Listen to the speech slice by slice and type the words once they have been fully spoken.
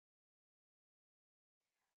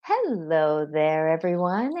Hello there,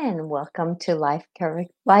 everyone, and welcome to Life. Here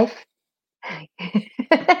I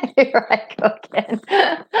go again.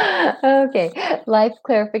 Okay, Life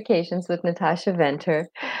Clarifications with Natasha Venter,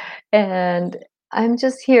 and I'm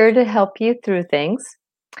just here to help you through things.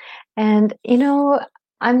 And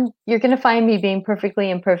I'm you're gonna find me being perfectly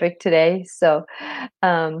imperfect today, so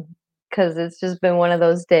um, because it's just been one of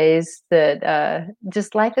those days that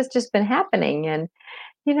just life has just been happening, and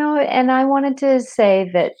I wanted to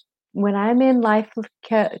say that when I'm in life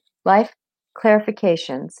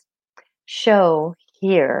clarifications show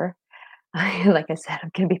here, like I said,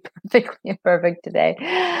 I'm going to be perfectly imperfect today.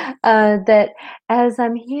 That as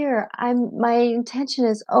I'm here, my intention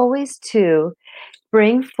is always to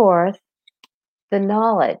bring forth the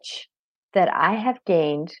knowledge that I have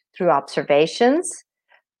gained through observations,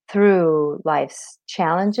 through life's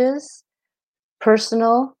challenges,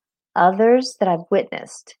 personal, others that I've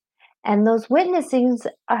witnessed. And those witnessings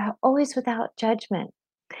are always without judgment.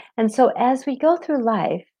 And so as we go through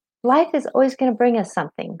life, life is always going to bring us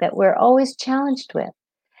something that we're always challenged with.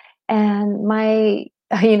 And I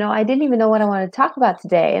didn't even know what I wanted to talk about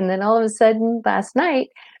today. And then all of a sudden last night,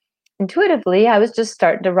 intuitively, I was just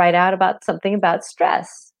starting to write out about something about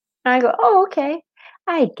stress. And I go, oh, okay.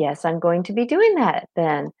 I guess I'm going to be doing that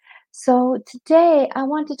then. So today I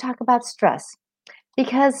want to talk about stress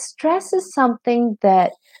because stress is something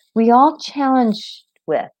that we all challenge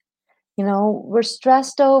with. We're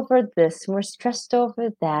stressed over this and we're stressed over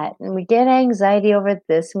that, and we get anxiety over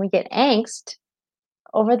this and we get angst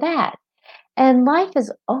over that. And life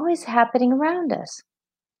is always happening around us.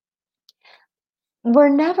 We're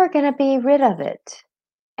never going to be rid of it.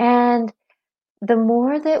 And the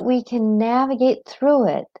more that we can navigate through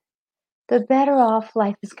it, the better off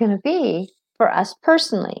life is going to be for us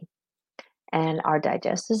personally. And our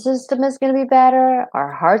digestive system is going to be better,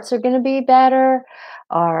 our hearts are going to be better,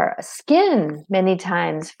 our skin, many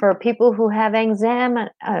times for people who have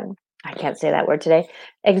eczema. I can't say that word today.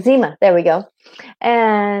 Eczema, there we go.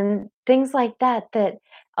 And things like that, that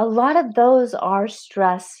a lot of those are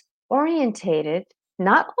stress orientated,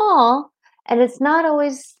 not all, and it's not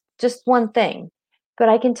always just one thing. But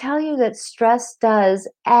I can tell you that stress does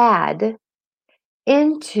add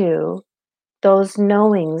into those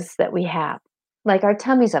knowings that we have, like our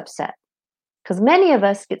tummy's upset, because many of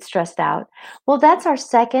us get stressed out. Well, that's our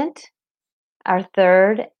second, our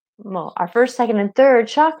third, well, our first, second, and third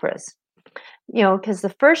chakras. Because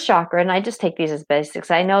the first chakra, and I just take these as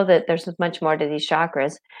basics. I know that there's much more to these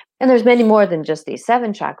chakras, and there's many more than just these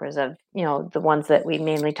seven chakras of, the ones that we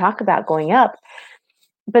mainly talk about going up.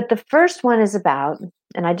 But the first one is about,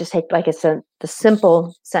 and I just take, like I said, the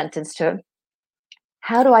simple sentence to it: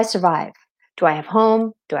 how do I survive? Do I have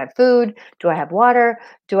home? Do I have food? Do I have water?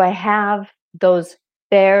 Do I have those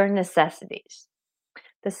bare necessities?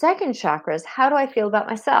 The second chakra is, how do I feel about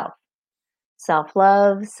myself? Self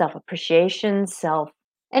love, self appreciation,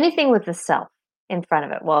 anything with the self in front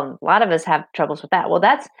of it. Well, a lot of us have troubles with that. Well,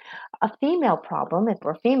 that's a female problem if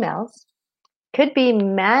we're females. Could be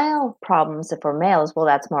male problems if we're males. Well,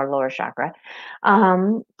 that's more lower chakra.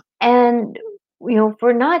 Um, and if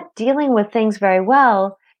we're not dealing with things very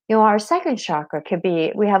well, our second chakra could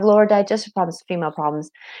be, we have lower digestive problems, female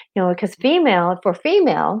problems, because if we're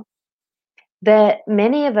female, that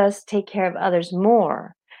many of us take care of others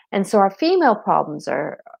more. And so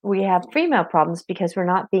we have female problems because we're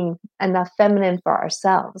not being enough feminine for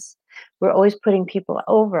ourselves. We're always putting people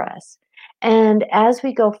over us. And as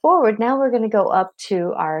we go forward, now we're going to go up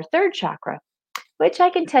to our third chakra, which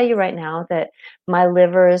I can tell you right now that my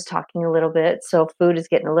liver is talking a little bit. So food is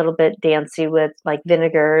getting a little bit dancy with like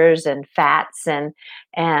vinegars and fats and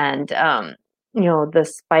the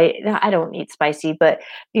spice. I don't eat spicy, but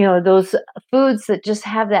those foods that just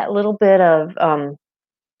have that little bit of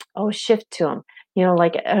shift to them.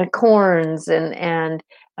 Like corns and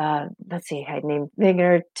let's see, I named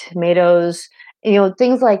vinegar, tomatoes.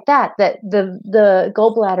 Things like that. That the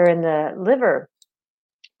gallbladder and the liver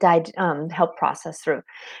help process through.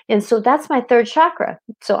 And so that's my third chakra.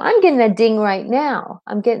 So I'm getting a ding right now.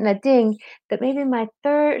 I'm getting a ding that maybe my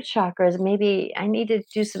third chakra is, maybe I need to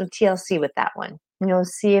do some TLC with that one.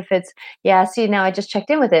 See if it's, yeah, see, now I just checked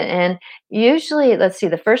in with it. And usually, let's see,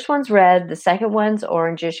 the first one's red, the second one's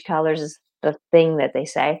orangish colors is the thing that they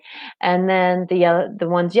say. And then the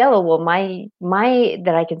one's yellow. Well, my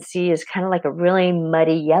that I can see is kind of like a really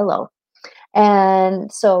muddy yellow.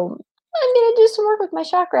 And so I'm going to do some work with my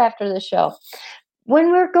chakra after the show.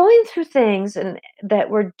 When we're going through things and that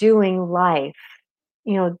we're doing life,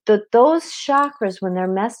 those chakras, when they're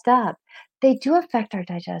messed up, they do affect our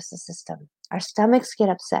digestive system. Our stomachs get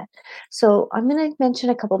upset. So I'm going to mention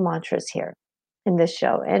a couple mantras here. in this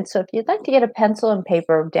show. And so if you'd like to get a pencil and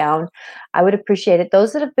paper down, I would appreciate it.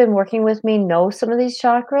 Those that have been working with me know some of these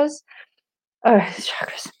chakras.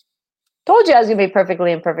 Chakras. Told you I was going to be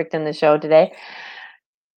perfectly imperfect in the show today.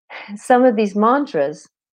 Some of these mantras,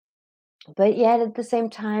 but yet at the same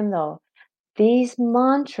time, though, these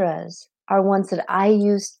mantras are ones that I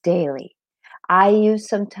use daily. I use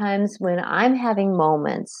sometimes when I'm having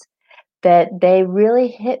moments that they really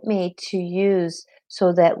hit me to use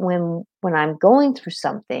so that when I'm going through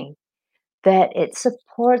something, that it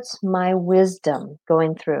supports my wisdom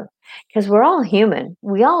going through. Because we're all human.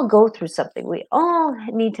 We all go through something. We all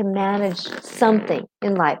need to manage something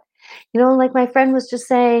in life. Like my friend was just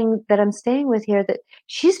saying that I'm staying with here, that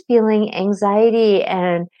she's feeling anxiety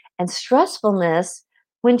and stressfulness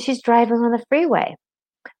when she's driving on the freeway.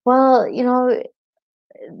 Well,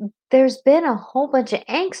 there's been a whole bunch of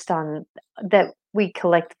angst on that we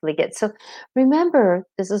collectively get. So remember,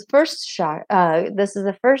 this is first shot. This is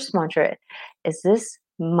the first mantra. Is this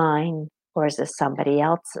mine or is this somebody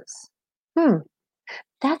else's? Hmm,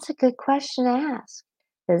 that's a good question to ask.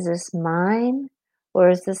 Is this mine or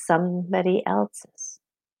is this somebody else's?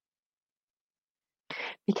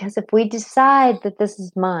 Because if we decide that this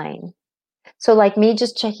is mine, so, like me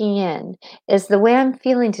just checking in, is the way I'm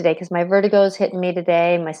feeling today, because my vertigo is hitting me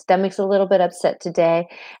today, my stomach's a little bit upset today,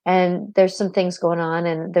 and there's some things going on,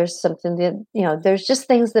 and there's something that, there's just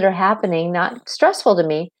things that are happening, not stressful to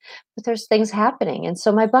me, but there's things happening. And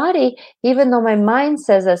so my body, even though my mind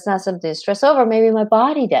says that's not something to stress over, maybe my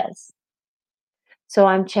body does. So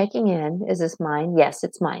I'm checking in. Is this mine? Yes,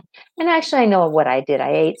 it's mine. And actually, I know what I did.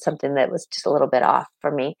 I ate something that was just a little bit off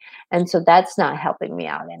for me. And so that's not helping me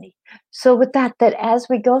out any. So with that as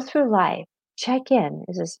we go through life, check in.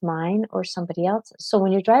 Is this mine or somebody else's? So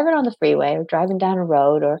when you're driving on the freeway or driving down a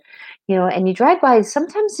road or, and you drive by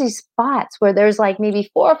sometimes these spots where there's like maybe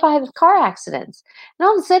 4 or 5 car accidents. And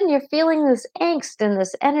all of a sudden you're feeling this angst and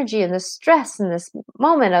this energy and this stress and this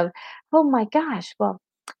moment of, oh my gosh, well,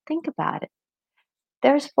 think about it.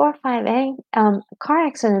 There's 4 or 5 car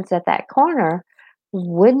accidents at that corner.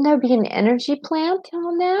 Wouldn't there be an energy plant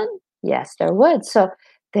on that? Yes, there would. So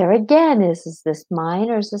there again is this mine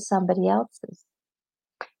or is this somebody else's?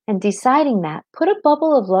 And deciding that, put a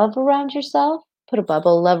bubble of love around yourself, put a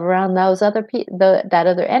bubble of love around those other that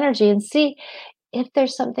other energy, and see if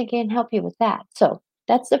there's something can help you with that. So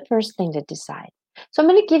that's the first thing to decide. So I'm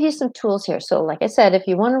going to give you some tools here. So like I said, if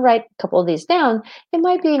you want to write a couple of these down, it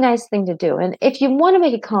might be a nice thing to do. And if you want to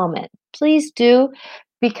make a comment, please do,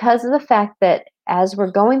 because of the fact that as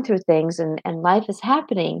we're going through things and life is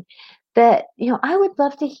happening, that, I would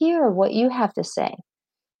love to hear what you have to say.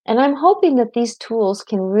 And I'm hoping that these tools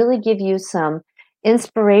can really give you some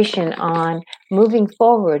inspiration on moving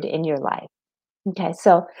forward in your life. Okay,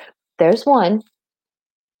 so there's one.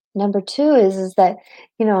 Number two is that,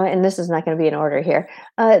 and this is not going to be in order here,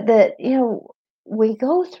 that, we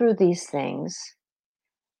go through these things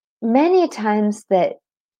many times that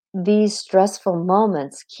these stressful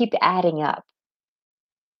moments keep adding up.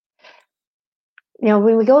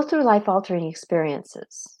 When we go through life altering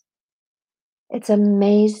experiences, it's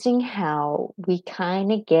amazing how we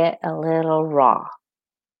kind of get a little raw.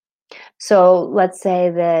 So let's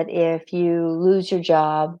say that if you lose your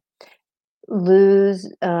job,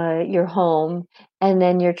 lose your home, and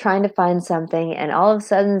then you're trying to find something, and all of a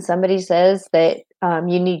sudden somebody says that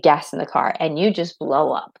you need gas in the car, and you just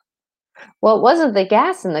blow up. Well, it wasn't the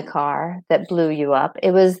gas in the car that blew you up.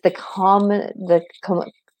 It was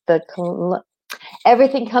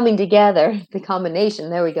everything coming together, the combination.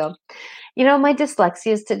 There we go. My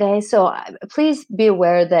dyslexia is today, so please be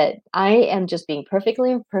aware that I am just being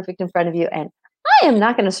perfectly imperfect in front of you, and I am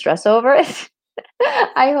not going to stress over it.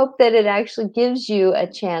 I hope that it actually gives you a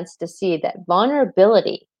chance to see that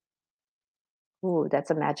vulnerability. Ooh, that's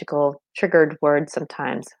a magical triggered word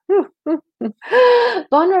sometimes.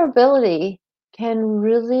 Vulnerability can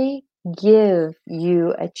really give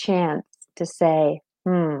you a chance to say,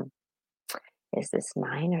 is this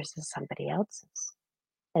mine or is this somebody else's?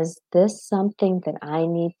 Is this something that I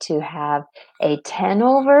need to have a 10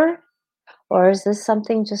 over? Or is this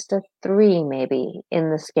something just a 3 maybe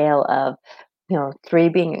in the scale of, 3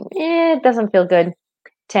 being, it doesn't feel good,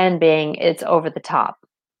 10 being it's over the top.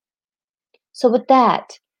 So with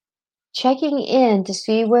that, checking in to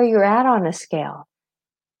see where you're at on a scale.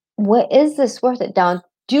 What is this worth it? Down.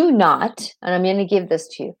 Do not, and I'm going to give this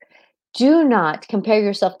to you, do not compare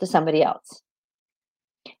yourself to somebody else.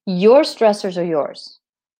 Your stressors are yours.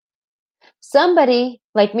 Somebody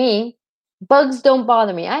like me, bugs don't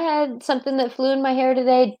bother me. I had something that flew in my hair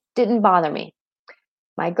today, didn't bother me.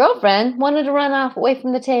 My girlfriend wanted to run off away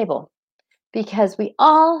from the table. because we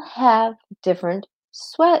all have different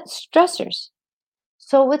sweat stressors.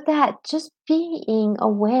 So with that, just being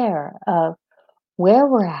aware of where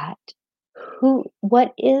we're at,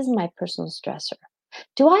 what is my personal stressor?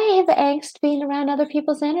 Do I have angst being around other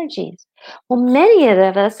people's energies? Well, many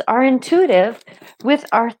of us are intuitive with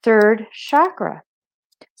our third chakra.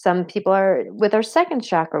 Some people are with our second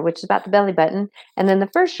chakra, which is about the belly button, and then the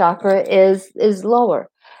first chakra is lower.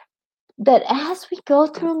 That as we go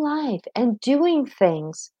through life and doing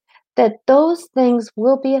things, that those things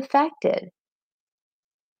will be affected.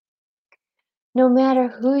 No matter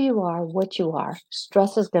who you are, what you are,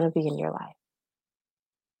 stress is going to be in your life.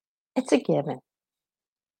 It's a given.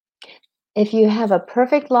 If you have a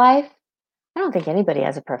perfect life, I don't think anybody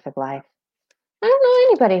has a perfect life. I don't know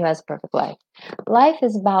anybody who has a perfect life. Life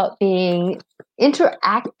is about being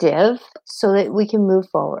interactive so that we can move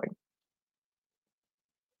forward.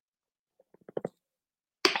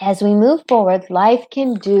 As we move forward, life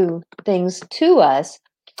can do things to us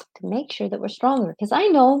to make sure that we're stronger. Because I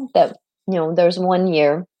know that, there's one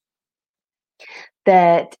year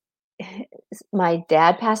that my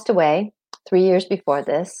dad passed away 3 years before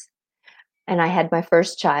this, and I had my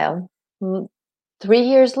first child. 3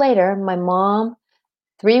 years later, my mom,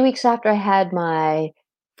 3 weeks after I had my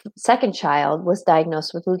second child, was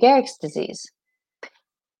diagnosed with Lou Gehrig's disease.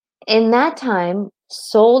 In that time,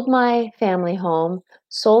 sold my family home,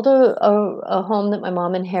 sold a home that my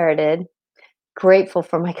mom inherited. Grateful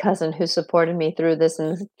for my cousin who supported me through this,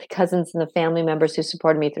 and the cousins and the family members who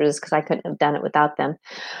supported me through this, because I couldn't have done it without them.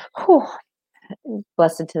 Whew,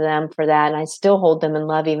 blessed to them for that. And I still hold them in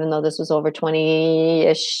love, even though this was over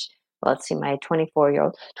 20-ish. Well, let's see, my 24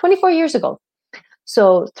 years ago.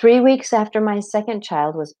 So 3 weeks after my second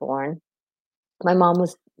child was born, my mom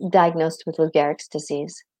was diagnosed with Lou Gehrig's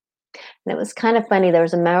disease. And it was kind of funny. There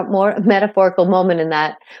was a more metaphorical moment in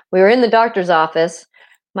that. We were in the doctor's office.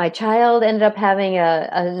 My child ended up having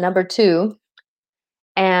a number two,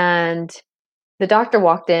 and the doctor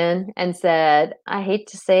walked in and said, "I hate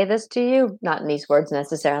to say this to you, not in these words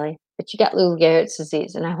necessarily, but you got Lou Gehrig's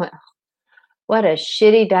disease." And I went, "What a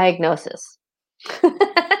shitty diagnosis." Isn't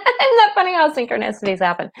that funny how synchronicities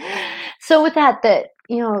happen? So with that,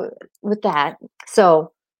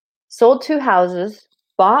 so sold two houses,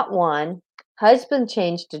 bought one, husband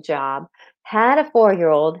changed a job, had a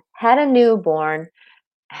 4-year-old, had a newborn,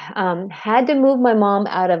 had to move my mom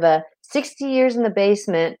out of a 60 years in the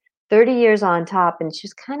basement, 30 years on top, and she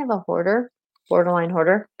was kind of a hoarder, borderline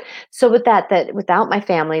hoarder. So with that without my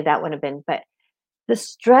family, that would have been, but the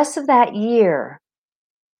stress of that year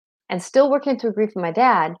and still working through grief with my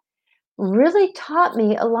dad really taught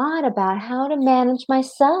me a lot about how to manage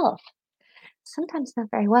myself. Sometimes not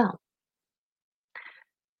very well.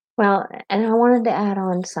 Well, and I wanted to add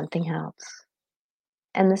on something else.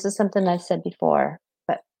 And this is something I've said before,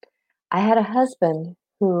 but I had a husband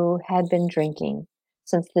who had been drinking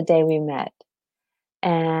since the day we met.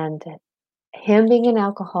 And him being an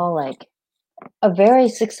alcoholic, a very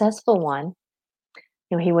successful one,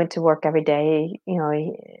 he went to work every day,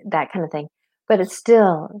 that kind of thing. But it's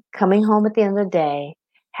still coming home at the end of the day,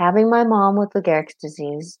 having my mom with Lou Gehrig's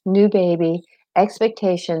disease, new baby,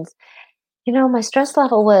 expectations. My stress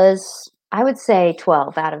level was, I would say,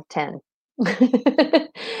 12 out of 10.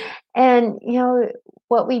 And,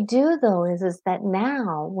 what we do though is that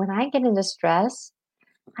now when I get into stress,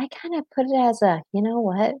 I kind of put it as you know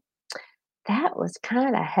what? That was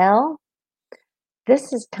kind of hell.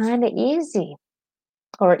 This is kind of easy,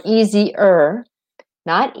 or easier,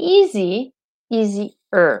 not easy,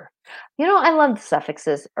 easier. I love the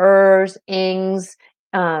suffixes, ers, ings,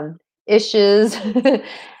 ishes.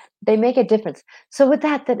 They make a difference. So with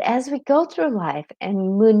that as we go through life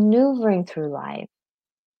and maneuvering through life,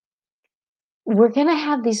 we're going to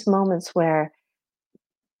have these moments where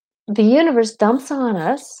the universe dumps on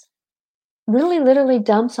us, really literally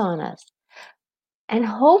dumps on us. And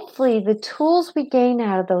hopefully the tools we gain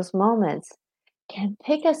out of those moments can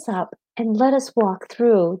pick us up and let us walk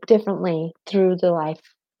through differently through the life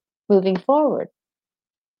moving forward.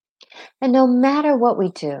 And no matter what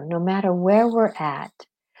we do, no matter where we're at,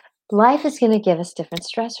 life is going to give us different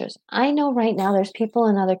stressors. I know right now there's people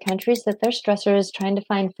in other countries that their stressor is trying to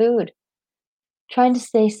find food, trying to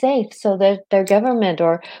stay safe so that their government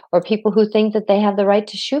or people who think that they have the right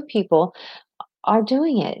to shoot people are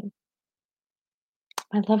doing it.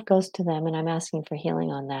 My love goes to them, and I'm asking for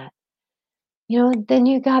healing on that. Then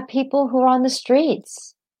you got people who are on the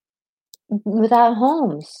streets without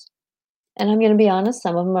homes. And I'm going to be honest,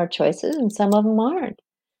 some of them are choices and some of them aren't.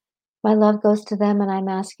 My love goes to them, and I'm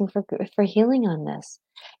asking for healing on this.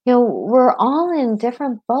 We're all in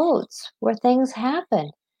different boats where things happen.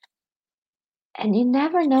 And you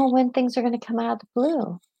never know when things are going to come out of the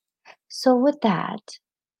blue. So with that,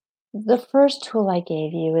 the first tool I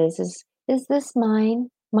gave you is this mine,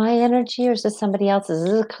 my energy, or is this somebody else's?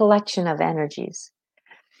 This is a collection of energies.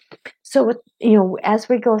 So with, as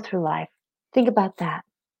we go through life, think about that.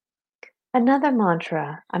 Another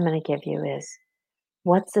mantra I'm going to give you is,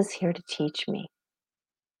 what's this here to teach me?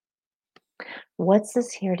 What's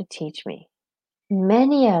this here to teach me?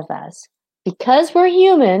 Many of us, because we're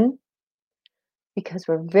human, because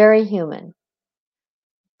we're very human,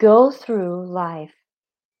 go through life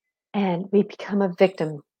and we become a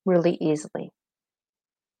victim really easily.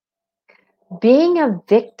 Being a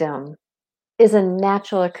victim is a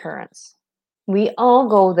natural occurrence. We all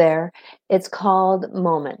go there. It's called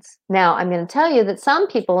moments. Now, I'm going to tell you that some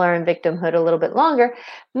people are in victimhood a little bit longer,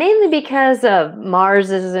 mainly because of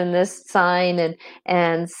Mars is in this sign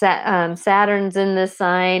and Saturn's in this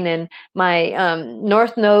sign, and my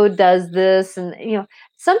North Node does this, and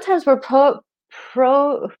sometimes we're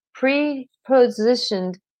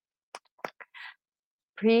pre-positioned,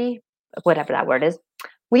 pre whatever that word is.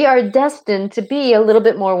 We are destined to be a little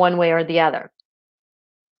bit more one way or the other.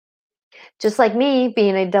 Just like me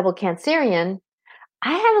being a double Cancerian,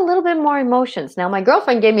 I had a little bit more emotions. Now, my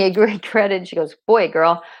girlfriend gave me a great credit. She goes, "Boy,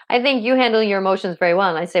 girl, I think you handle your emotions very well."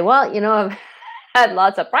 And I say, "Well, I've had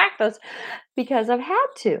lots of practice because I've had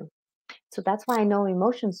to." So that's why I know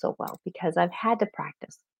emotions so well, because I've had to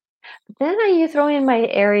practice. Then you throw in my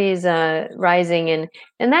Aries rising, and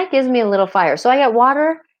that gives me a little fire. So I got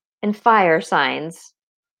water and fire signs,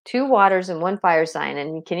 2 waters and 1 fire sign.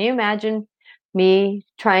 And can you imagine me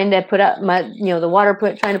trying to put up the water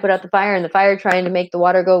trying to put out the fire, and the fire trying to make the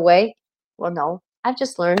water go away? Well, no, I've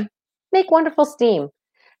just learned make wonderful steam.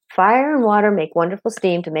 Fire and water make wonderful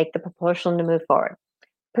steam to make the propulsion to move forward.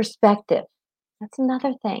 Perspective. That's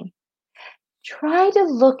another thing. Try to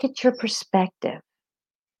look at your perspective,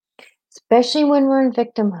 especially when we're in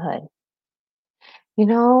victimhood.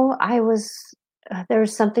 I was, there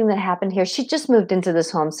was something that happened here. She just moved into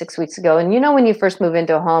this home 6 weeks ago. And when you first move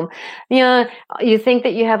into a home, you think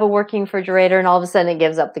that you have a working refrigerator, and all of a sudden it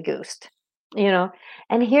gives up the ghost,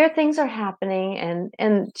 and here things are happening,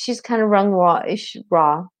 and she's kind of wrung raw.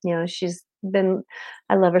 She's been,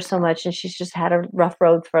 I love her so much, and she's just had a rough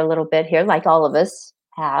road for a little bit here, like all of us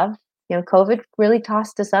have. COVID really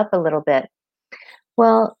tossed us up a little bit.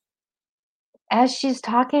 Well, as she's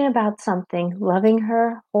talking about something, loving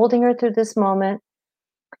her, holding her through this moment,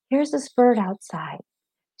 here's this bird outside,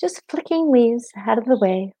 just flicking leaves out of the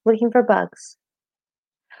way, looking for bugs.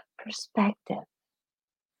 Perspective,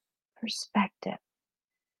 perspective.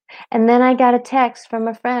 And then I got a text from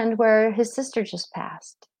a friend where his sister just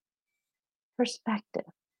passed. Perspective.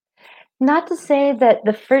 Not to say that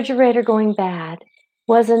the refrigerator going bad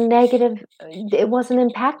was a negative, it wasn't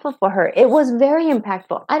impactful for her. It was very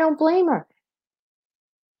impactful. I don't blame her.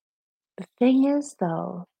 The thing is,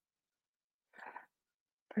 though,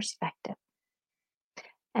 perspective.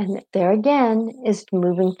 And there again is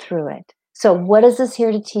moving through it. So, what is this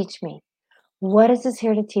here to teach me? What is this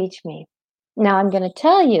here to teach me? Now, I'm going to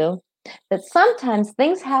tell you that sometimes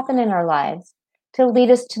things happen in our lives to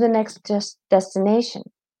lead us to the next destination.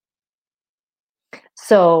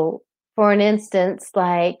 So, for an instance,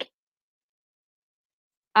 like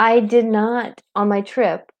I did not, on my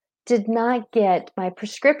trip, did not get my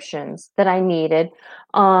prescriptions that I needed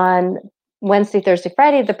on Wednesday, Thursday,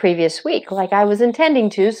 Friday the previous week, like I was intending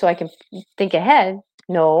to, so I can think ahead.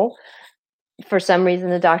 No, for some reason,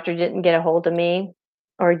 the doctor didn't get a hold of me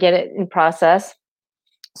or get it in process.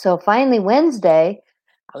 So finally, Wednesday,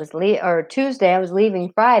 or Tuesday, I was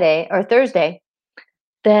leaving Friday or Thursday,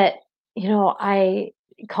 that, I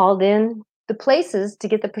called in the places to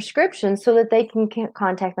get the prescription so that they can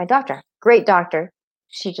contact my doctor. Great doctor.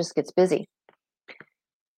 She just gets busy.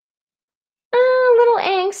 A little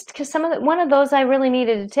angst because one of those I really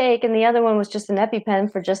needed to take, and the other one was just an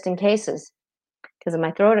EpiPen for just in cases because of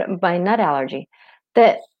my nut allergy.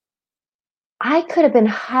 That I could have been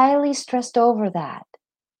highly stressed over that.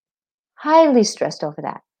 Highly stressed over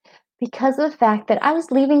that because of the fact that I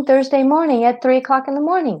was leaving Thursday morning at 3:00 in the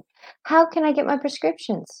morning. How can I get my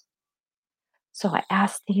prescriptions? So I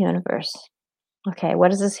asked the universe, okay,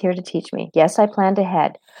 what is this here to teach me? Yes, I planned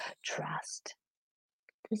ahead. Trust.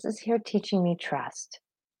 This is here teaching me trust.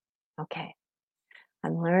 Okay.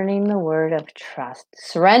 I'm learning the word of trust.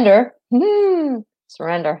 Surrender.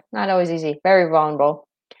 Surrender. Not always easy. Very vulnerable.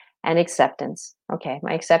 And acceptance. Okay.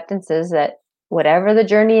 My acceptance is that whatever the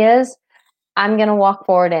journey is, I'm going to walk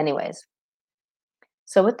forward anyways.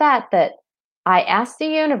 So with that I asked the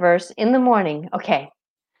universe in the morning, okay,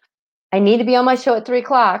 I need to be on my show at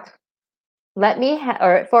 3:00.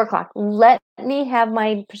 or at 4 o'clock, let me have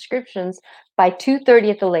my prescriptions by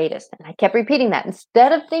 2:30 at the latest. And I kept repeating that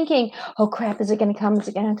instead of thinking, oh crap, is it going to come? Is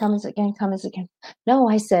it going to come? Is it going to come? Is it going to? No,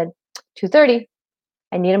 I said 2:30.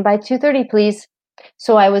 I need them by 2:30, please.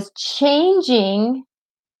 So I was changing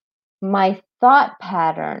my thought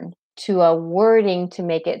pattern to a wording to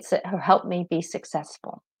make it help me be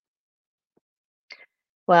successful.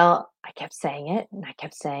 Well, I kept saying it and I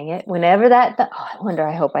kept saying it. Whenever oh, I wonder,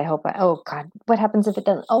 oh God, what happens if it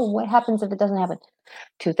doesn't? Oh, what happens if it doesn't happen?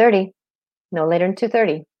 2:30, no later than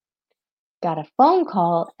 2:30. Got a phone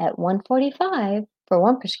call at 1:45 for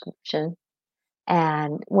one prescription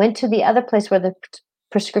and went to the other place where the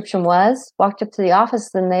prescription was, walked up to the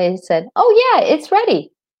office and they said, oh yeah, it's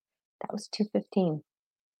ready. That was 2:15.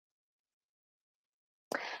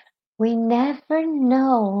 We never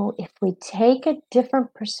know if we take a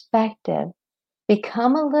different perspective,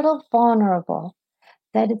 become a little vulnerable,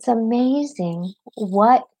 that it's amazing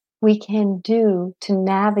what we can do to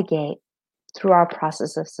navigate through our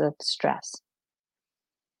processes of stress.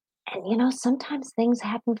 And sometimes things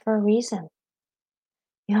happen for a reason.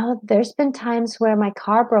 There's been times where my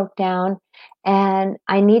car broke down and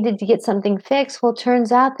I needed to get something fixed. Well, it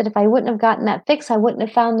turns out that if I wouldn't have gotten that fix, I wouldn't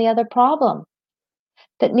have found the other problem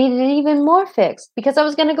that needed even more fixed because I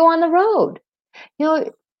was going to go on the road. You know,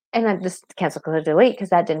 and I just cancel, delete because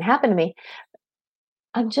that didn't happen to me.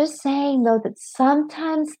 I'm just saying, though, that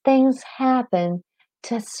sometimes things happen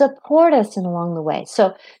to support us along the way.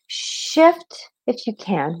 So shift, if you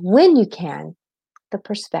can, when you can, the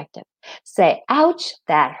perspective. Say, ouch,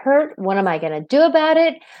 that hurt. What am I going to do about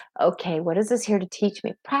it? Okay, what is this here to teach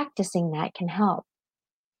me? Practicing that can help.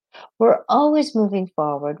 We're always moving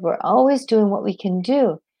forward. We're always doing what we can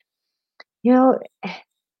do. You know,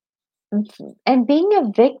 and being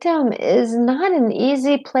a victim is not an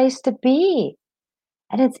easy place to be.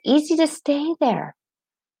 And it's easy to stay there.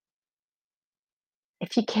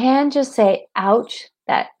 If you can just say, ouch,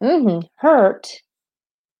 that hurt,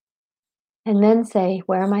 and then say,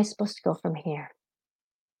 where am I supposed to go from here?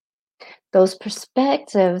 Those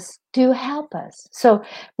perspectives do help us. So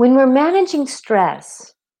when we're managing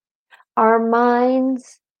stress, our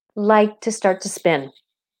minds like to start to spin.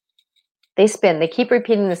 They spin. They keep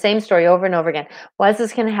repeating the same story over and over again. Why is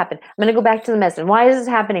this going to happen? I'm going to go back to the medicine. Why is this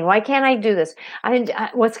happening? Why can't I do this?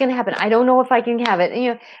 What's going to happen? I don't know if I can have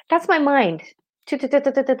it. That's my mind.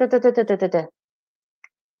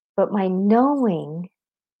 But my knowing,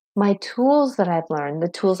 my tools that I've learned, the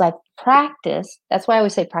tools I've practiced, that's why I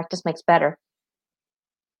always say practice makes better.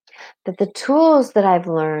 That the tools that I've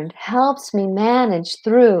learned helps me manage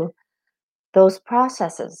through those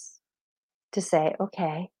processes to say,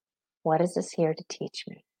 okay, what is this here to teach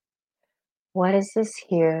me? What is this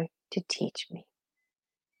here to teach me?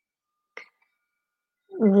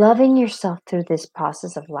 Loving yourself through this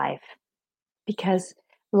process of life, because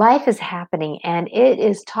life is happening and it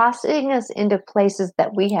is tossing us into places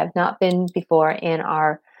that we have not been before in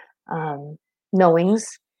our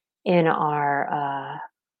knowings, in our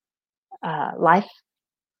life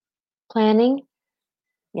planning.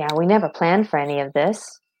 Yeah, we never planned for any of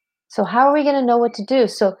this. So how are we going to know what to do?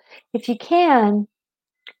 So if you can,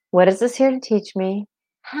 what is this here to teach me?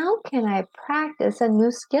 How can I practice a new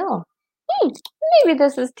skill? Maybe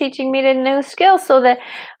this is teaching me a new skill so that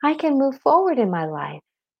I can move forward in my life.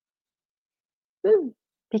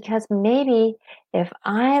 Because maybe if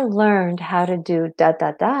I learned how to do ...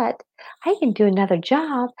 I can do another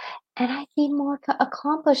job and I'd be more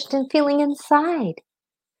accomplished in feeling inside.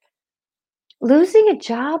 Losing a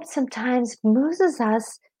job sometimes moves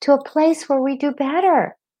us to a place where we do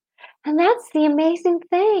better. And that's the amazing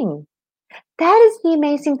thing. That is the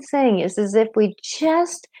amazing thing, is as if we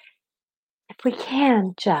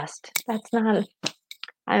can just, that's not,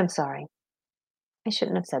 I'm sorry. I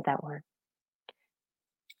shouldn't have said that word.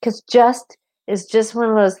 Because just is just one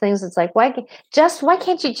of those things that's like, why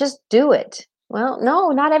can't you just do it? Well, no,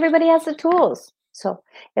 not everybody has the tools. So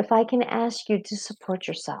if I can ask you to support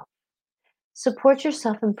yourself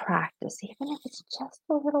in practice, even if it's just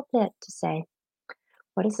a little bit, to say,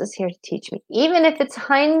 what is this here to teach me? Even if it's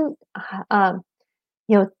 3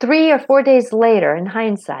 or 4 days later in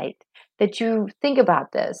hindsight that you think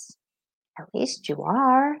about this, at least you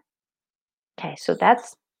are. Okay, so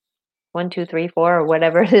that's 1, 2, 3, 4, or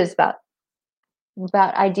whatever it is about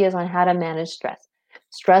ideas on how to manage stress.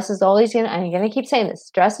 Stress is always I'm going to keep saying this,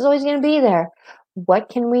 stress is always going to be there. What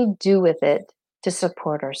can we do with it to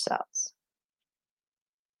support ourselves?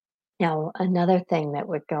 Now, another thing that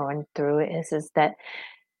we're going through is that,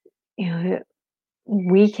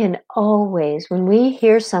 we can always, when we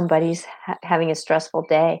hear somebody's having a stressful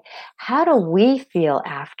day, how do we feel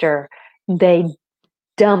after they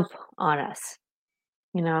dump on us,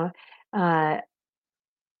 you know, uh,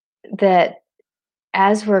 that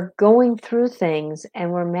as we're going through things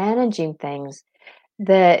and we're managing things,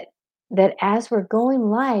 that as we're going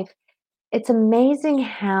life, it's amazing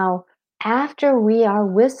how after we are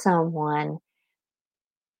with someone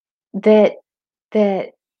that that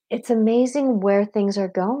it's amazing where things are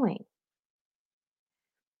going.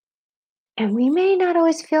 And we may not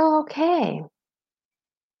always feel okay,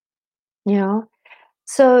 you know?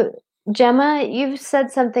 So, Gemma, you've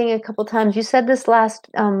said something a couple times. You said this last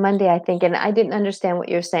Monday, I think, and I didn't understand what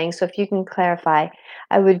you're saying. So, if you can clarify,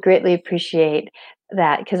 I would greatly appreciate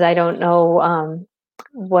that because I don't know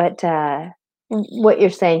what you're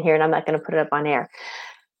saying here, and I'm not going to put it up on air.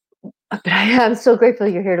 But I am so grateful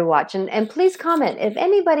you're here to watch, and please comment if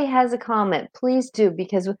anybody has a comment. Please do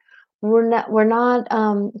because we're not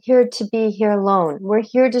here to be here alone. We're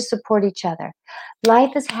here to support each other.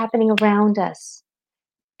 Life is happening around us.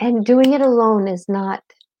 And doing it alone is not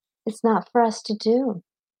it's not for us to do.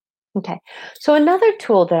 Okay. So another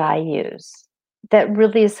tool that I use that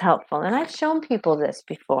really is helpful, and I've shown people this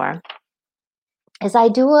before, is I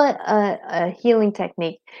do a healing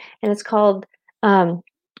technique, and it's called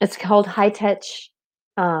high touch.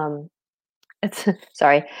 Um, it's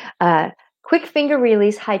sorry, quick finger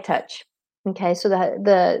release high touch. Okay, so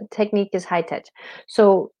the technique is high touch.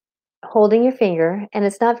 So holding your finger, and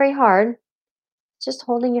it's not very hard, just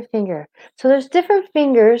holding your finger. So there's different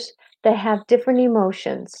fingers that have different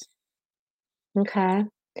emotions. Okay.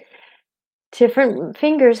 Different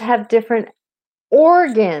fingers have different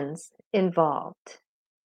organs involved.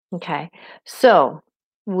 Okay. So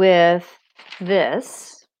with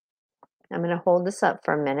this, I'm going to hold this up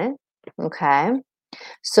for a minute. Okay.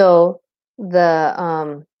 So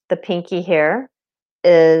the pinky here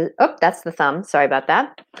is, oh, that's the thumb. Sorry about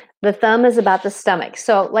that. The thumb is about the stomach.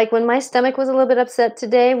 So like when my stomach was a little bit upset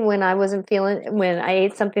today, when I wasn't feeling, when I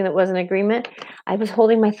ate something that wasn't agreement, I was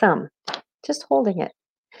holding my thumb, just holding it,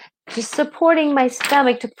 just supporting my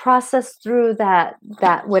stomach to process through that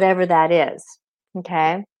whatever that is.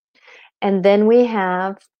 Okay. And then we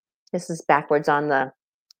have, this is backwards on the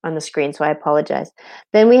screen, so I apologize.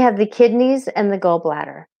 Then we have the kidneys and the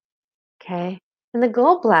gallbladder. Okay. And the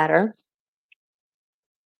gallbladder,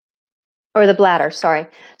 or the bladder, sorry.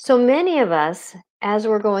 So many of us, as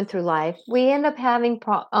we're going through life, we end up having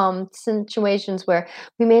situations where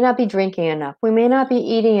we may not be drinking enough, we may not be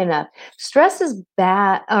eating enough. Stress is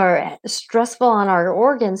bad or stressful on our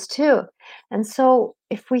organs too. And so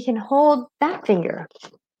if we can hold that finger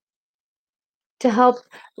to help,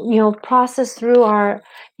 process through our,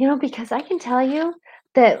 because I can tell you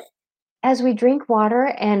that as we drink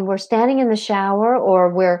water and we're standing in the shower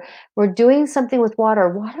or we're doing something with water,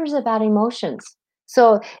 water is about emotions.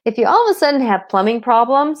 So if you all of a sudden have plumbing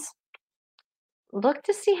problems, look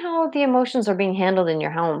to see how the emotions are being handled in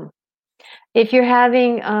your home. If you're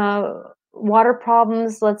having water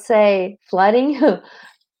problems, let's say flooding,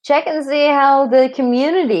 check and see how the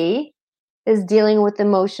community is dealing with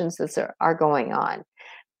emotions that are going on.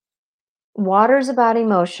 Water is about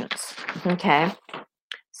emotions. Okay.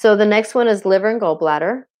 So the next one is liver and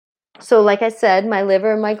gallbladder. So like I said, my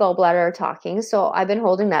liver and my gallbladder are talking. So I've been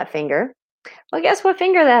holding that finger. Well, guess what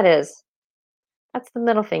finger that is? That's the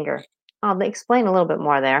middle finger. I'll explain a little bit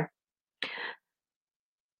more there.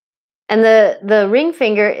 And the ring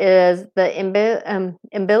finger is the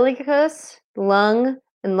umbilicus, lung,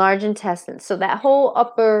 and large intestine. So that whole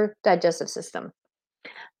upper digestive system.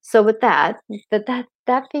 So with that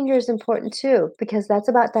finger is important too because that's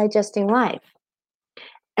about digesting life.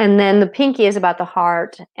 And then the pinky is about the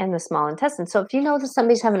heart and the small intestine. So if you know that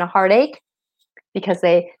somebody's having a heartache because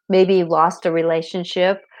they maybe lost a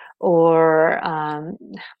relationship or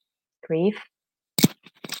grief,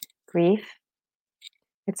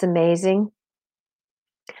 it's amazing.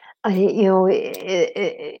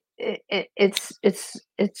 It's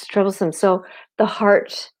troublesome. So the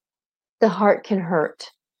heart can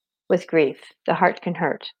hurt with grief. The heart can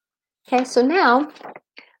hurt. Okay, so now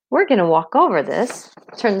we're going to walk over this,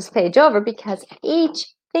 turn this page over because each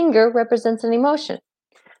finger represents an emotion.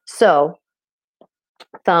 So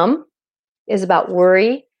thumb is about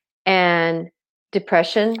worry and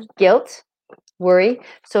depression, guilt, worry.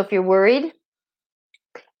 So if you're worried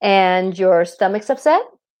and your stomach's upset,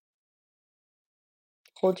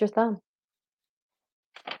 hold your thumb.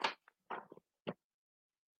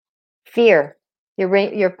 Fear,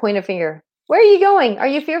 your pointer finger. Where are you going? Are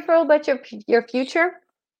you fearful about your future?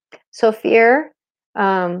 So fear,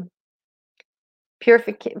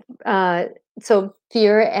 purification. So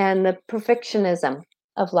fear and the perfectionism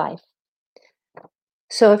of life.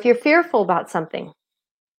 So if you're fearful about something,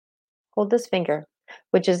 Hold this finger,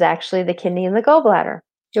 which is actually the kidney and the gallbladder.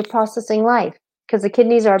 You're processing life because the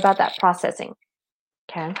kidneys are about that processing.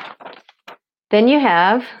 Okay. Then you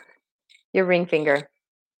have your ring finger.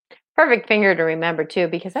 Perfect finger to remember too,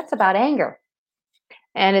 because that's about anger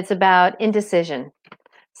and it's about indecision.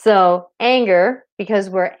 So, anger, because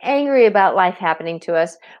we're angry about life happening to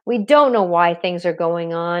us. We don't know why things are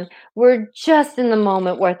going on. We're just in the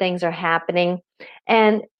moment where things are happening.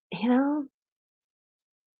 And,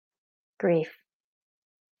 grief,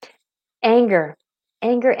 anger,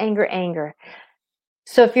 anger.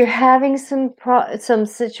 So if you're having some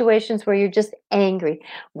situations where you're just angry,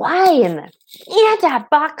 why in the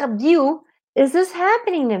back of you is this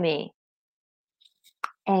happening to me?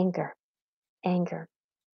 Anger, anger.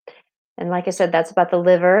 And like I said, that's about the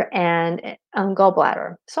liver and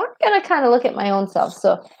gallbladder. So I'm going to kind of look at my own self.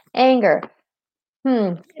 So anger.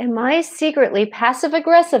 Am I secretly, passive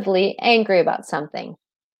aggressively angry about something?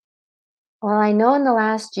 Well, I know in the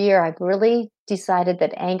last year, I've really decided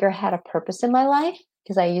that anger had a purpose in my life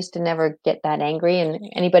because I used to never get that angry. And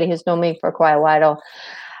anybody who's known me for quite a while,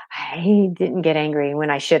 I didn't get angry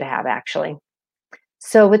when I should have actually.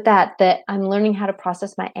 So with that I'm learning how to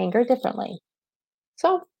process my anger differently.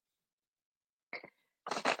 So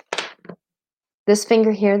this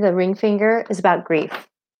finger here, the ring finger, is about grief.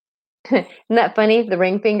 Isn't that funny? The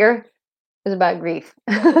ring finger is about grief.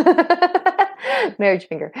 Marriage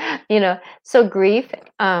finger. So grief,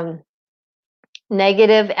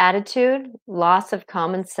 negative attitude, loss of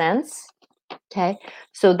common sense. Okay.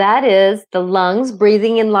 So that is the lungs,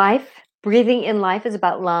 breathing in life. Breathing in life is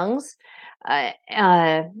about lungs.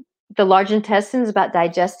 The large intestine is about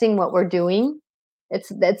digesting what we're doing. It's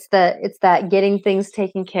that getting things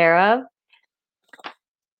taken care of.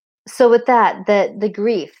 So with that, the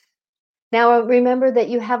grief. Now remember that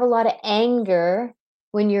you have a lot of anger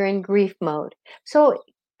when you're in grief mode. So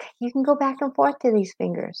you can go back and forth to these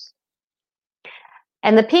fingers.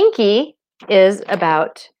 And the pinky is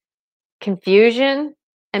about confusion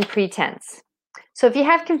and pretense. So if you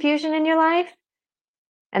have confusion in your life,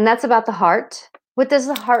 and that's about the heart, what does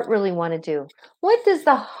the heart really want to do? What does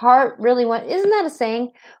the heart really want? Isn't that a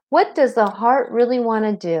saying? What does the heart really want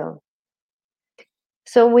to do?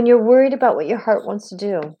 So when you're worried about what your heart wants to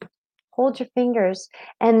do, hold your fingers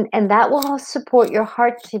and that will support your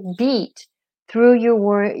heart to beat through your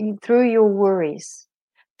worries,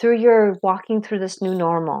 through your walking through this new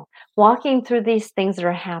normal, walking through these things that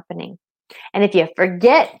are happening. And if you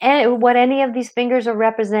forget what any of these fingers are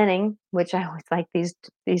representing, which I always like these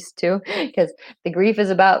two, because the grief is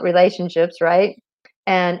about relationships, right?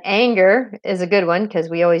 And anger is a good one because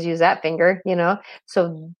we always use that finger,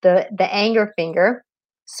 So the anger finger.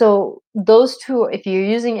 So those two, if you're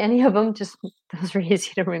using any of them, just those are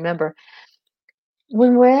easy to remember.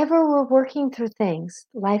 Whenever we're working through things,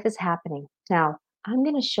 life is happening. Now, I'm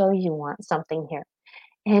going to show you something here.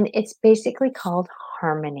 And it's basically called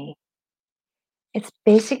harmony. It's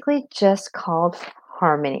basically just called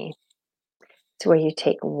harmony. It's where you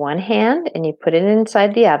take one hand and you put it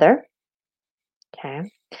inside the other. Okay.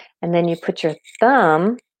 And then you put your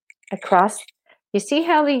thumb across. You see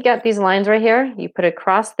how we got these lines right here? You put it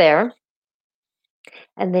across there.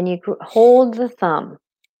 And then you hold the thumb.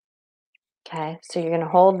 Okay. So you're going to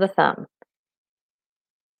hold the thumb.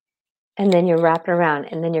 And then you wrap it around.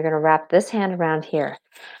 And then you're going to wrap this hand around here.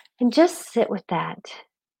 And just sit with that.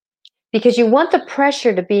 Because you want the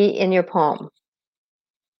pressure to be in your palm.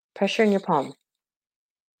 Pressure in your palm.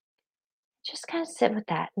 Just kind of sit with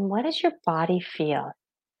that. And what does your body feel?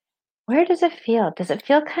 Where does it feel? Does it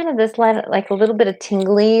feel kind of this like a little bit of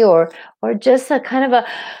tingly or just a kind of a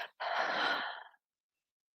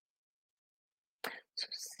so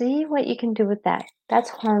see what you can do with that. That's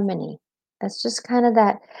harmony. That's just kind of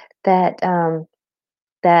that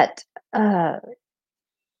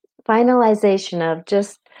finalization of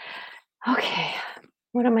just okay,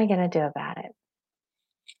 what am I going to do about it?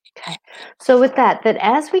 Okay. So with that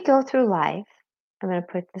as we go through life, I'm going to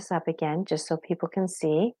put this up again just so people can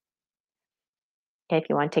see. Okay, if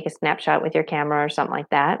you want to take a snapshot with your camera or something like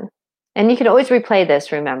that. And you can always replay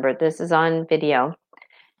this, remember, this is on video.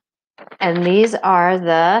 And these are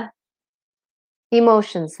the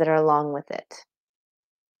emotions that are along with it.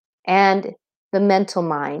 And the mental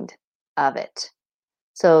mind of it.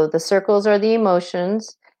 So the circles are the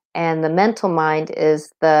emotions, and the mental mind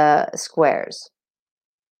is the squares.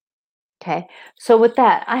 Okay, so with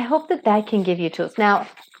that, I hope that can give you tools. Now,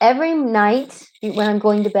 every night when I'm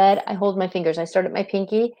going to bed, I hold my fingers. I start at my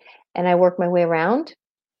pinky and I work my way around.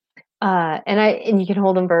 And you can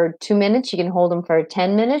hold them for 2 minutes. You can hold them for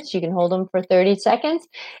 10 minutes. You can hold them for 30 seconds.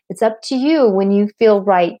 It's up to you when you feel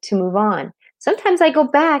right to move on. Sometimes I go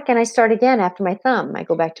back and I start again after my thumb. I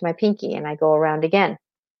go back to my pinky and I go around again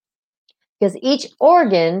because each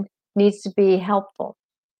organ needs to be helpful.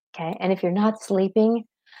 Okay. And if you're not sleeping,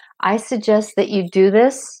 I suggest that you do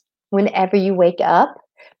this whenever you wake up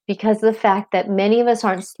because of the fact that many of us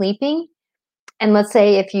aren't sleeping. And let's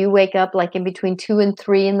say if you wake up like in between 2 and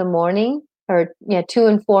 3 in the morning, or 2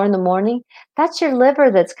 and 4 in the morning, that's your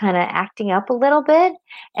liver that's kind of acting up a little bit.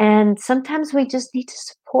 And sometimes we just need to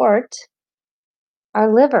support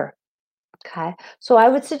our liver. Okay. So I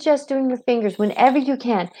would suggest doing the fingers whenever you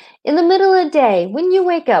can. In the middle of the day, when you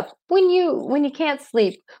wake up, when you can't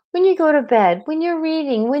sleep, when you go to bed, when you're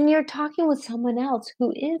reading, when you're talking with someone else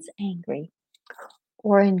who is angry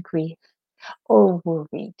or in grief or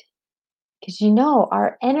worried. Because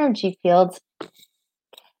our energy fields,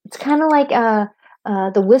 it's kind of like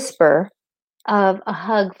the whisper of a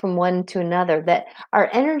hug from one to another, that our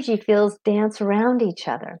energy fields dance around each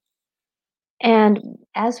other. And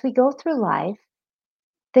as we go through life,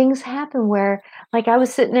 things happen where, like, I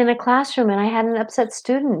was sitting in a classroom and I had an upset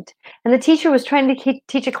student, and the teacher was trying to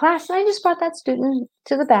teach a class, and I just brought that student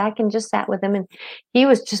to the back and just sat with him. And he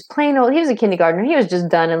was just plain old, he was a kindergartner, he was just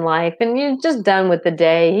done in life and just done with the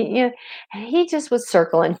day. And he just was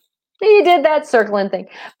circling. He did that circling thing.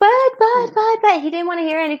 But he didn't want to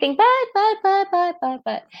hear anything.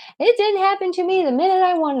 But it didn't happen to me the minute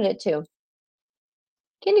I wanted it to.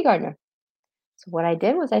 Kindergartner. So what I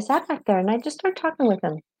did was I sat back there and I just started talking with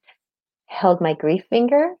him. Held my grief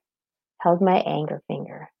finger, held my anger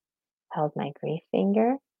finger, held my grief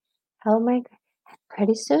finger, held my.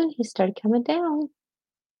 Pretty soon he started coming down.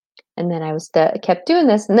 And then I kept doing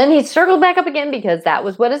this. And then he circled back up again because that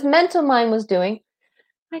was what his mental mind was doing.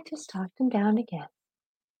 I just talked him down again.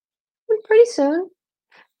 And pretty soon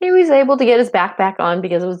he was able to get his backpack on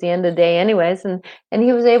because it was the end of the day anyways. And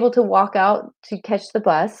he was able to walk out to catch the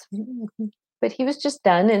bus. But he was just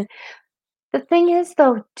done. And the thing is,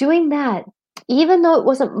 though, doing that, even though it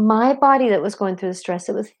wasn't my body that was going through the stress,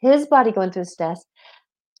 it was his body going through the stress,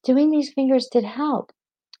 doing these fingers did help.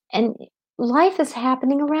 And life is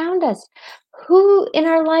happening around us. Who in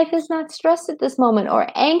our life is not stressed at this moment or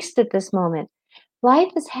angst at this moment?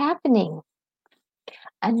 Life is happening.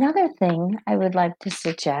 Another thing I would like to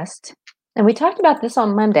suggest, and we talked about this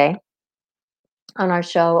on Monday on our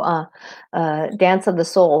show, Dance of the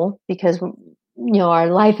Soul, because our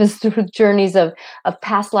life is through journeys of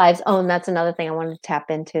past lives. Oh, and that's another thing I wanted to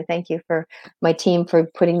tap into. Thank you for my team for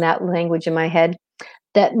putting that language in my head.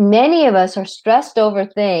 That many of us are stressed over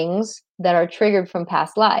things that are triggered from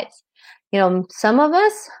past lives. Some of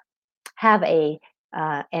us have an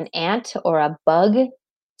ant or a bug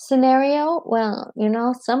scenario. Well,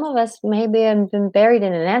 some of us maybe have been buried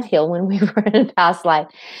in an anthill when we were in a past life,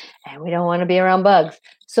 and we don't want to be around bugs.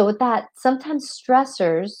 So with that, sometimes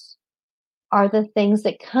stressors are the things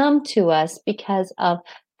that come to us because of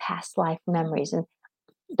past life memories. And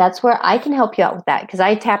that's where I can help you out with that, because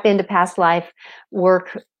I tap into past life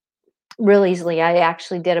work real easily. I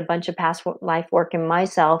actually did a bunch of past life work in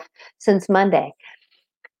myself since Monday.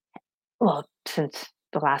 Well, since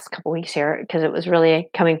the last couple weeks here, because it was really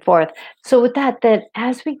coming forth. So with that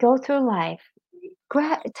as we go through life,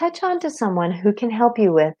 touch on to someone who can help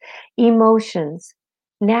you with emotions,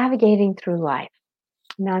 navigating through life.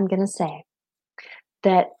 Now I'm going to say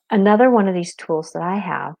that another one of these tools that I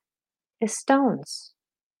have is stones.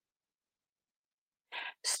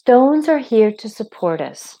 Stones are here to support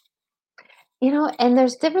us. And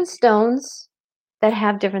there's different stones that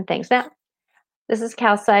have different things. Now, this is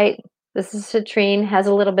calcite. This is citrine, has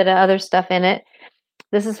a little bit of other stuff in it.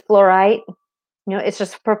 This is fluorite. It's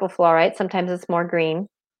just purple fluorite. Sometimes it's more green.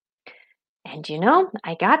 And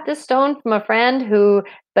I got this stone from a friend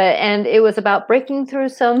and it was about breaking through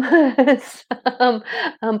some, some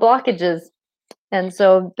blockages. And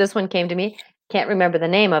so this one came to me. Can't remember the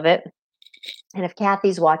name of it. And if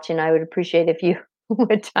Kathy's watching, I would appreciate if you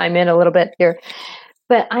would chime in a little bit here.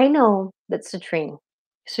 But I know that citrine,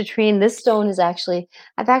 this stone is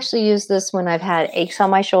I've actually used this when I've had aches on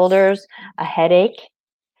my shoulders, a headache.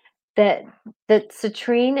 That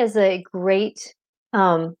citrine is a great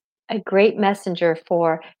messenger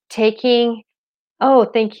for taking. Oh,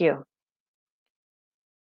 thank you.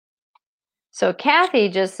 So Kathy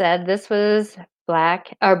just said this was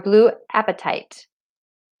blue apatite.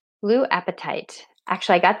 Blue apatite.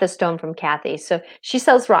 Actually, I got this stone from Kathy. So she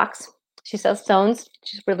sells rocks. She sells stones.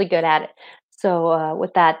 She's really good at it. So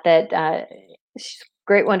with that, she's a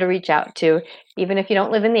great one to reach out to, even if you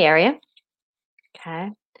don't live in the area.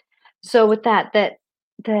 Okay. So with that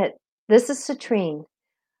this is citrine.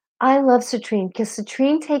 I love citrine because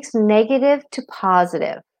citrine takes negative to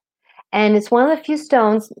positive. And it's one of the few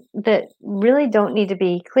stones that really don't need to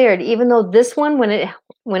be cleared, even though this one, when it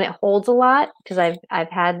holds a lot, because I've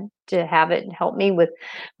had to have it help me with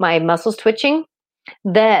my muscles twitching,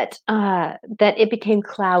 that it became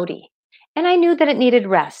cloudy. And I knew that it needed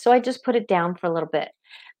rest, so I just put it down for a little bit.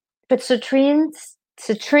 But citrine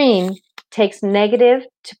takes negative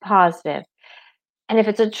to positive. And if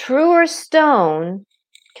it's a truer stone,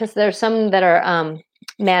 because there's some that are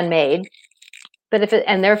man-made, but if it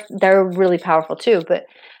and they're really powerful too. But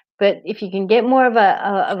if you can get more of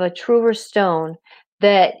a truer stone,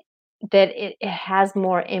 that it has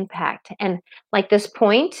more impact. And like this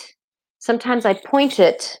point, sometimes I point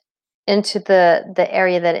it into the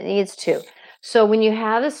area that it needs to. So when you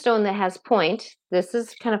have a stone that has point, this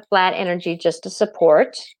is kind of flat energy just to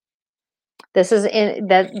support. This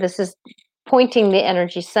is pointing the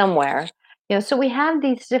energy somewhere. So we have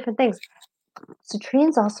these different things.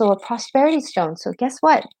 Citrine's also a prosperity stone. So guess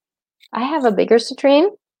what? I have a bigger citrine,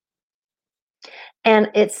 and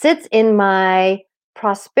it sits in my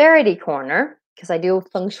prosperity corner because I do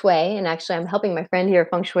feng shui. And actually, I'm helping my friend here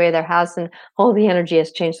feng shui their house, and the energy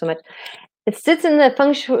has changed so much. It sits in the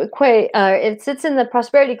feng shui. It sits in the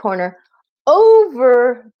prosperity corner,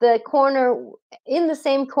 over the corner, in the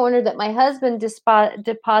same corner that my husband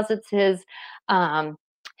deposits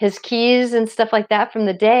his keys and stuff like that from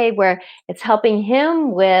the day, where it's helping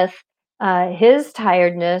him with his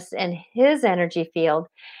tiredness and his energy field.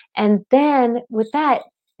 And then with that,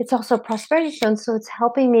 it's also a prosperity stone, so it's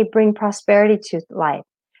helping me bring prosperity to life.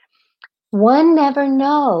 One never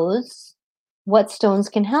knows what stones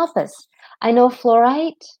can help us. I know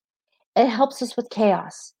fluorite, it helps us with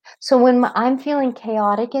chaos. So when I'm feeling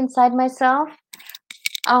chaotic inside myself,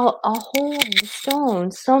 I'll hold the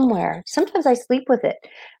stone somewhere. Sometimes I sleep with it,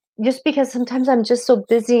 just because sometimes I'm just so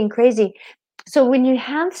busy and crazy. So when you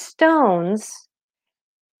have stones,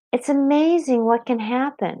 it's amazing what can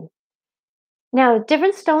happen. Now,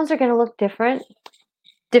 different stones are going to look different.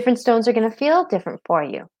 Different stones are going to feel different for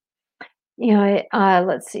you.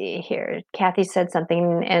 Let's see here. Kathy said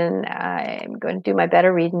something, and I'm going to do my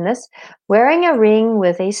better reading this. Wearing a ring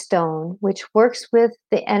with a stone, which works with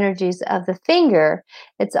the energies of the finger,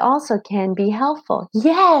 it also can be helpful.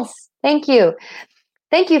 Yes, thank you.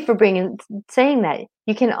 Thank you for saying that.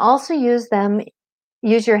 You can also use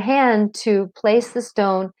your hand to place the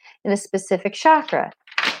stone in a specific chakra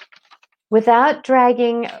without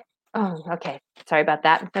dragging. Oh, okay. Sorry about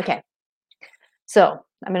that. Okay. So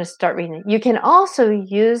I'm going to start reading it. You can also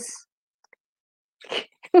use.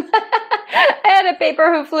 I had a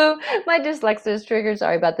paper who flew. My dyslexia is triggered.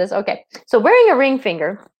 Sorry about this. Okay. So wearing a ring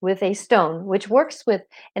finger with a stone, which works with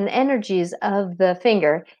the energies of the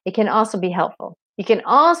finger, it can also be helpful. You can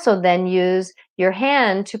also then use your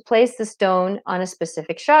hand to place the stone on a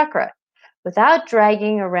specific chakra without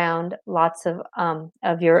dragging around lots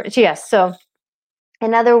of your. Yes. So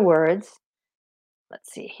in other words,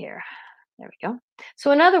 let's see here. There we go.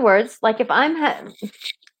 So in other words, like if I'm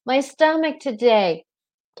my stomach today,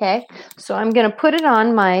 okay, so I'm going to put it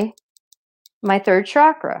on my third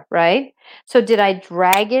chakra, right? So did I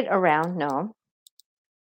drag it around? No.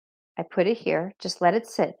 I put it here, just let it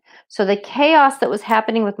sit. So the chaos that was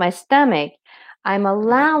happening with my stomach, I'm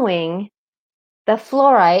allowing the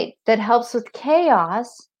fluorite that helps with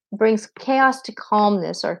chaos, brings chaos to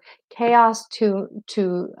calmness, or chaos to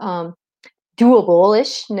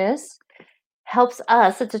doable-ishness, helps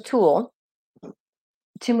us, it's a tool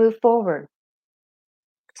to move forward.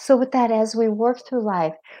 So with that, as we work through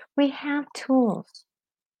life, we have tools.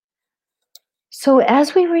 So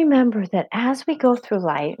as we remember that as we go through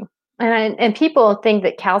life, and people think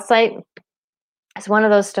that calcite is one of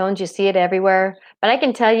those stones, you see it everywhere, but I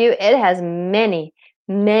can tell you it has many,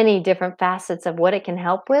 many different facets of what it can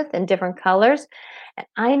help with and different colors. And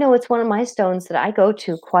I know it's one of my stones that I go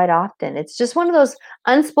to quite often. It's just one of those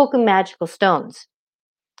unspoken magical stones.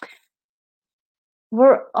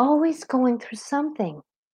 We're always going through something.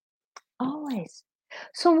 Always.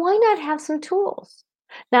 So why not have some tools?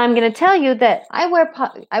 Now I'm going to tell you that I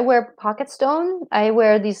wear pocket stone. I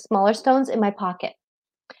wear these smaller stones in my pocket.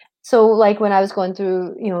 So like when I was going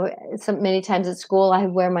through, many times at school, I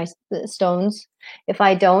wear my stones. If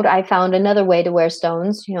I don't, I found another way to wear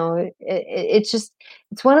stones.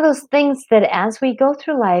 It's one of those things that as we go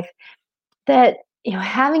through life, that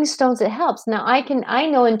having stones, it helps. Now I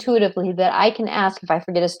know intuitively that I can ask, if I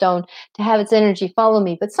forget a stone, to have its energy follow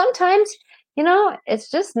me, but sometimes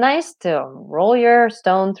it's just nice to roll your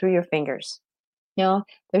stone through your fingers.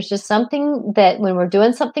 There's just something that when we're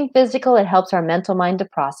doing something physical, it helps our mental mind to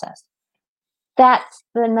process. That's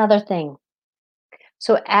another thing.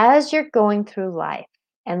 So as you're going through life,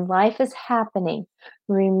 and life is happening,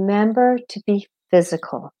 remember to be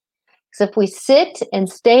physical. Because if we sit and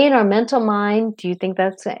stay in our mental mind, do you think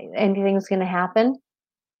that's anything's going to happen?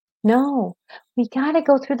 No. We got to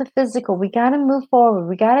go through the physical. We got to move forward.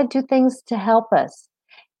 We got to do things to help us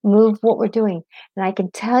move what we're doing. And I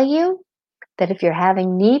can tell you that if you're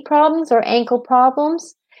having knee problems or ankle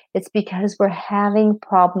problems, it's because we're having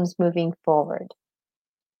problems moving forward.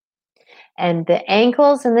 And the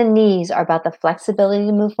ankles and the knees are about the flexibility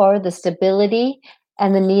to move forward, the stability,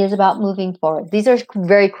 and the knee is about moving forward. These are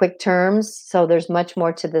very quick terms, so there's much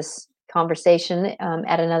more to this conversation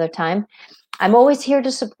at another time. I'm always here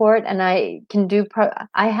to support, and I can do.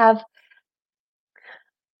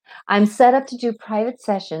 I'm set up to do private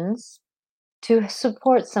sessions to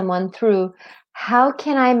support someone through how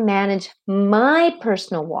can I manage my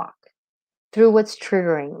personal walk through what's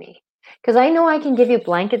triggering me. Because I know I can give you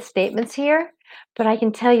blanket statements here, but I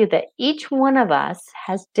can tell you that each one of us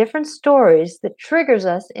has different stories that triggers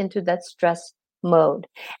us into that stress mode.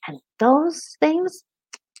 And those things,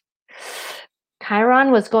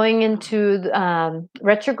 Chiron was going into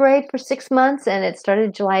retrograde for 6 months and it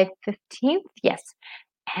started July 15th. Yes.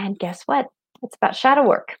 And guess what? It's about shadow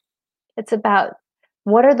work. It's about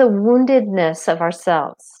what are the woundedness of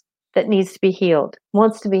ourselves that needs to be healed,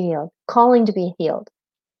 wants to be healed, calling to be healed.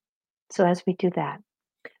 So as we do that,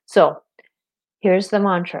 so here's the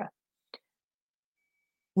mantra.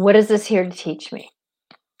 What is this here to teach me?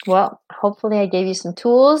 Well, hopefully I gave you some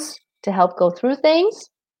tools to help go through things.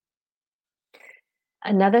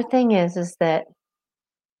 Another thing is that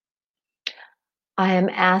I am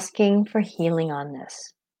asking for healing on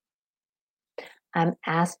this. I'm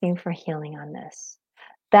asking for healing on this.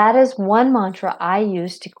 That is one mantra I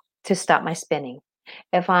use to stop my spinning.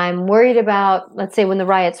 If I'm worried about, let's say when the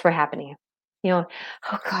riots were happening, oh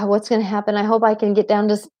God, what's going to happen? I hope I can get down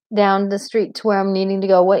the street to where I'm needing to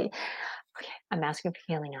go. Okay, I'm asking for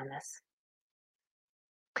healing on this.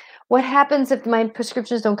 What happens if my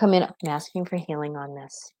prescriptions don't come in? I'm asking for healing on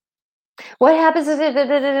this. What happens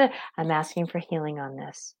if I'm asking for healing on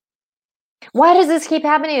this. Why does this keep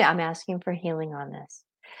happening? I'm asking for healing on this.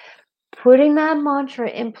 Putting that mantra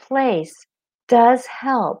in place does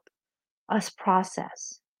help us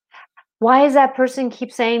process. Why does that person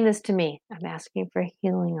keep saying this to me? I'm asking for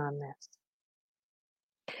healing on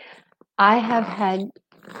this. I have had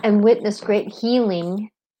and witnessed great healing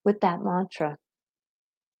with that mantra.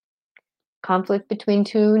 Conflict between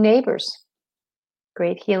two neighbors.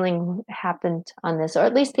 Great healing happened on this, or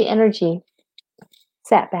at least the energy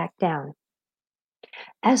sat back down.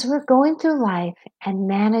 As we're going through life and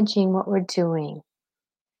managing what we're doing,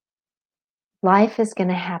 life is going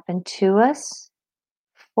to happen to us,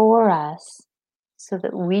 for us, so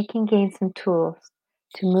that we can gain some tools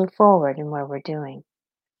to move forward in what we're doing.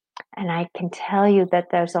 And I can tell you that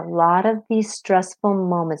there's a lot of these stressful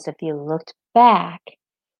moments, if you looked back,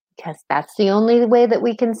 because that's the only way that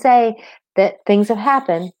we can say that things have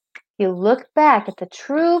happened. You look back at the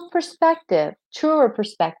truer perspective,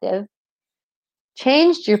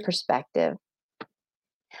 changed your perspective,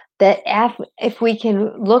 that if we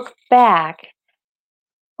can look back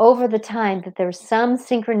over the time that there's some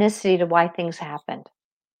synchronicity to why things happened.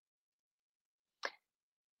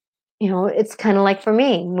 It's kind of like for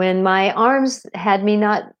me, when my arms had me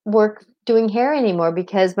not work doing hair anymore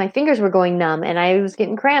because my fingers were going numb and I was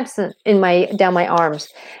getting cramps down my arms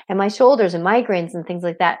and my shoulders and migraines and things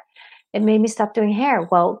like that. It made me stop doing hair.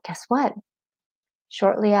 Well, guess what?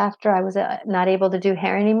 Shortly after I was not able to do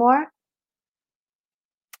hair anymore,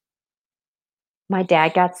 my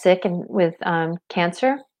dad got sick and with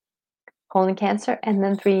cancer, colon cancer. And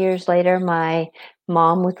then 3 years later, my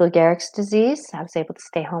mom with Lou Gehrig's disease, I was able to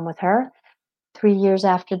stay home with her. 3 years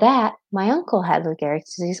after that, my uncle had Lou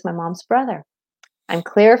Gehrig's disease, my mom's brother. I'm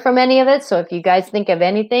clear from any of it, so if you guys think of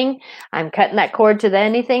anything, I'm cutting that cord to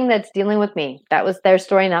anything that's dealing with me. That was their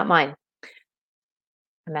story, not mine.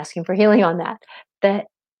 I'm asking for healing on that. That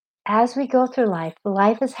as we go through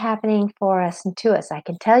life is happening for us and to us. I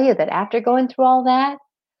can tell you that after going through all that,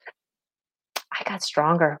 I got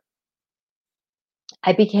stronger.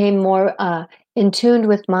 I became more in tune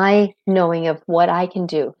with my knowing of what I can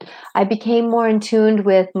do. I became more in tune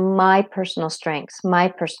with my personal strengths, my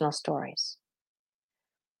personal stories.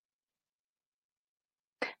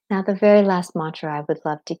 Now, the very last mantra I would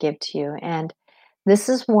love to give to you, and this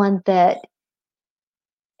is one that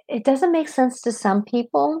it doesn't make sense to some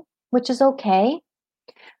people, which is okay.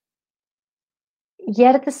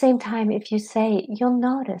 Yet at the same time, if you say it, you'll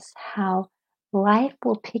notice how life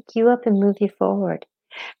will pick you up and move you forward.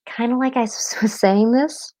 Kind of like I was saying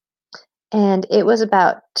this, and it was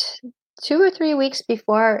about 2 or 3 weeks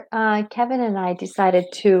before Kevin and I decided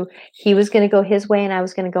he was going to go his way and I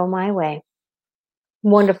was going to go my way.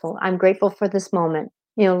 Wonderful. I'm grateful for this moment.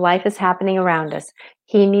 Life is happening around us.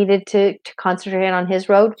 He needed to concentrate on his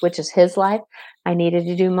road, which is his life. I needed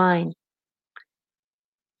to do mine.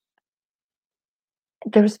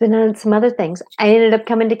 There's been some other things. I ended up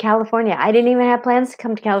coming to California. I didn't even have plans to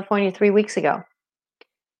come to California 3 weeks ago.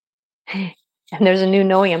 And there's a new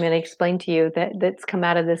knowing I'm going to explain to you that's come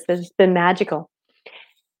out of this that's been magical.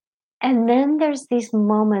 And then there's these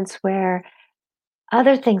moments where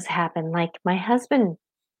other things happen, like my husband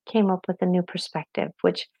came up with a new perspective,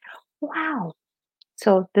 which, wow.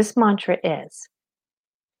 So this mantra is,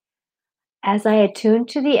 as I attune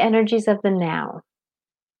to the energies of the now,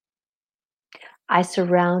 I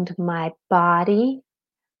surround my body,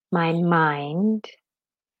 my mind,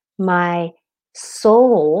 my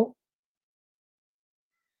soul,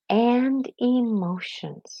 and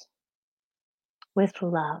emotions with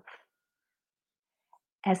love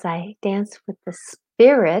as I dance with the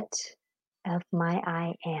spirit of my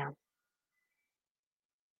I am.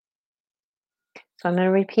 So I'm going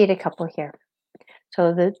to repeat a couple here.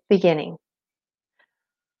 So the beginning,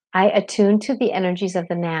 I attune to the energies of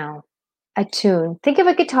the now. Attune. Think of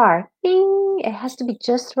a guitar. Bing! It has to be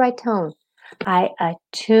just the right tone. I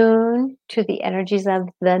attune to the energies of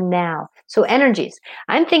the now. So energies.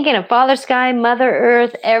 I'm thinking of Father Sky, Mother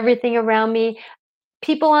Earth, everything around me.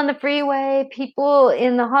 People on the freeway, people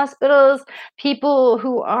in the hospitals, people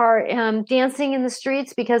who are dancing in the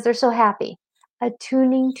streets because they're so happy.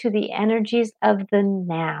 Attuning to the energies of the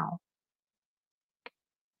now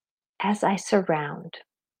as I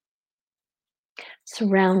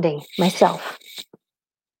surrounding myself,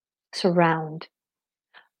 surround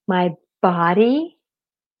my body,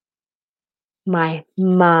 my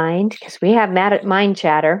mind, because we have mind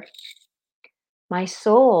chatter, my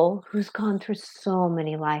soul, who's gone through so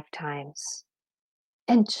many lifetimes.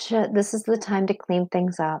 And this is the time to clean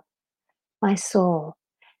things up. My soul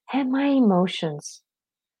and my emotions.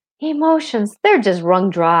 Emotions, they're just wrung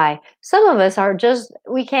dry. Some of us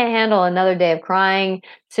we can't handle another day of crying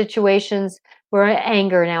situations. We're in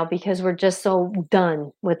anger now because we're just so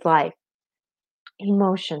done with life.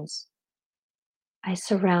 Emotions. I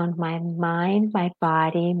surround my mind, my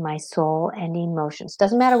body, my soul, and emotions.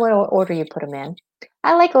 Doesn't matter what order you put them in.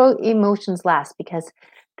 I like emotions last because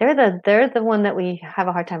they're the one that we have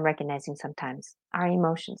a hard time recognizing sometimes. Our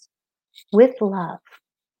emotions with love.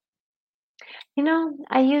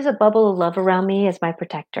 I use a bubble of love around me as my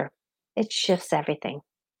protector. It shifts everything.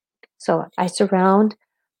 So I surround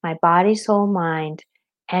my body, soul, mind,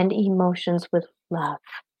 and emotions with love.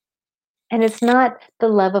 And it's not the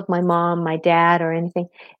love of my mom, my dad, or anything.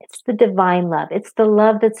 It's the divine love. It's the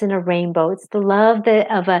love that's in a rainbow. It's the love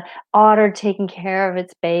of a otter taking care of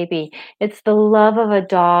its baby. It's the love of a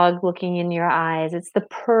dog looking in your eyes. It's the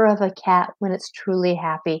purr of a cat when it's truly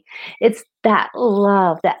happy. It's that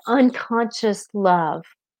love, that unconscious love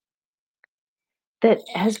that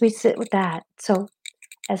as we sit with that. So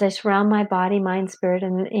as I surround my body, mind, spirit,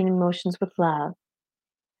 and emotions with love.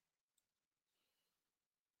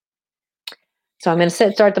 So I'm going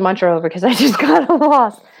to start the mantra over because I just got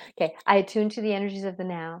lost. Okay. I attune to the energies of the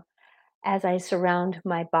now as I surround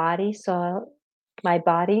my body, soul,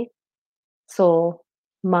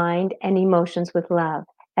 mind, and emotions with love.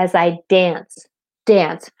 As I dance.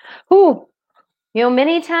 Ooh,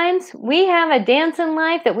 many times we have a dance in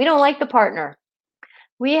life that we don't like the partner.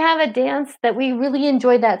 We have a dance that we really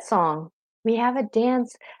enjoy that song. We have a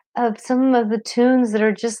dance of some of the tunes that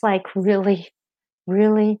are just like really,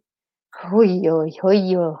 really, hoyo,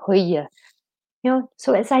 hoyo, hoyo.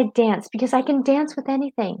 So as I dance, because I can dance with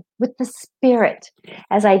anything, with the spirit,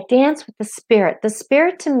 as I dance with the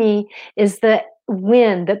spirit to me is the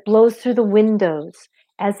wind that blows through the windows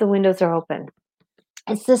as the windows are open.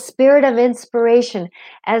 It's the spirit of inspiration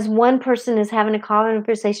as one person is having a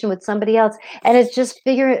conversation with somebody else and it's just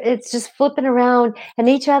flipping around and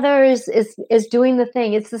each other is doing the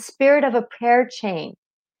thing. It's the spirit of a prayer chain.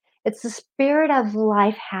 It's the spirit of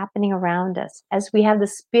life happening around us as we have the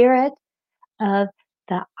spirit of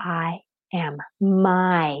the I am,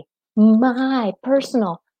 my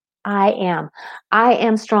personal I am. I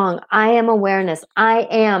am strong. I am awareness. I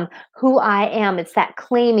am who I am. It's that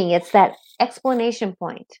claiming, it's that explanation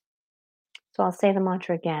point. So I'll say the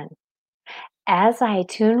mantra again. As I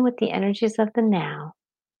attune with the energies of the now,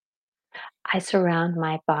 I surround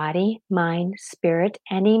my body, mind, spirit,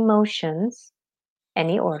 and emotions,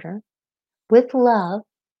 any order, with love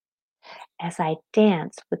as I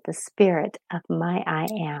dance with the spirit of my I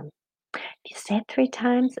am. If you say it 3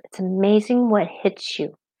 times, it's amazing what hits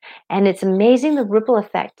you. And it's amazing the ripple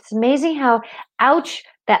effect. It's amazing how, ouch,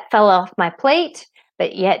 that fell off my plate,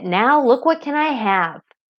 but yet now look what can I have?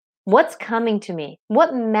 What's coming to me?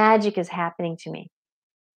 What magic is happening to me?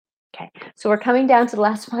 Okay, so we're coming down to the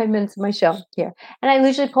last 5 minutes of my show here. And I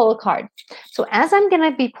usually pull a card. So as I'm going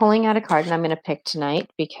to be pulling out a card, and I'm going to pick tonight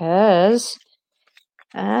because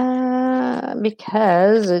it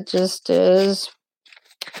just is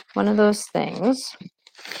one of those things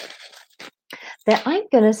that I'm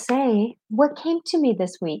going to say what came to me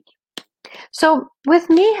this week. So with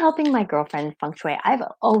me helping my girlfriend feng shui, I've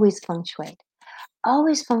always feng shuied.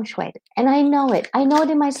 Always feng shuied. And I know it. I know it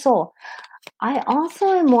in my soul. I also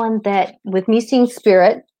am one that, with me seeing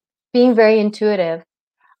spirit, being very intuitive,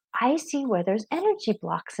 I see where there's energy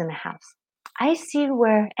blocks in the house. I see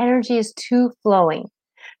where energy is too flowing.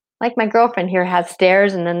 Like my girlfriend here had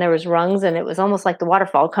stairs and then there was rungs and it was almost like the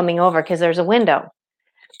waterfall coming over because there's a window.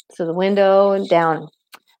 So the window and down.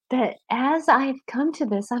 That as I've come to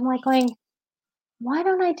this, I'm like going, why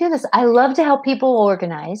don't I do this? I love to help people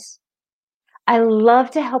organize. I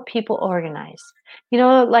love to help people organize.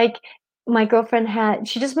 Like my girlfriend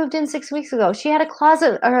she just moved in 6 weeks ago. She had a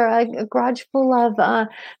closet or a garage full of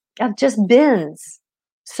just bins.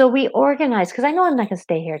 So we organized because I know I'm not going to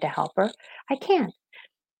stay here to help her. I can't.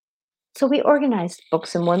 So we organized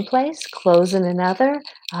books in one place, clothes in another,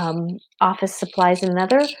 office supplies in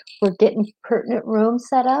another. We're getting pertinent rooms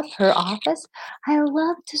set up, her office. I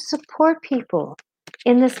love to support people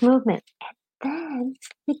in this movement. And then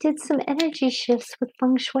we did some energy shifts with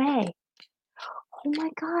feng shui. Oh my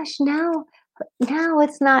gosh, now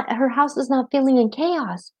it's not, her house is not feeling in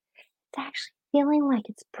chaos. It's actually feeling like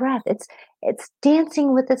it's breath. It's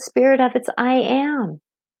dancing with the spirit of its I am.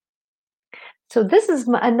 So this is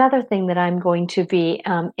another thing that I'm going to be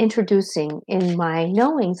introducing in my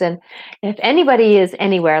knowings. And if anybody is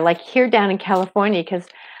anywhere, like here down in California, because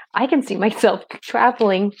I can see myself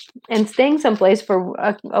traveling and staying someplace for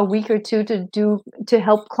a week or two to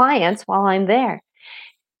help clients while I'm there.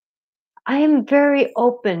 I am very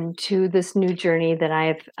open to this new journey that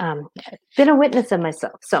I've been a witness of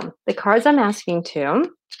myself. So the cards I'm asking to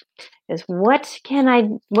is what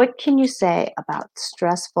can you say about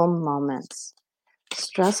stressful moments?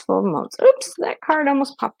 Stressful moments. Oops, that card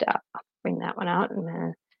almost popped out. I'll bring that one out, and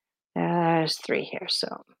then there's 3 here. So,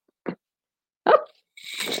 oh,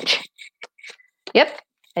 yep,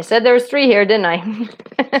 I said there was 3 here, didn't I?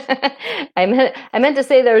 I meant to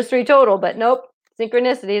say there was 3 total, but nope.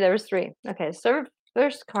 Synchronicity. There was 3. Okay, so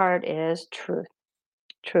first card is truth.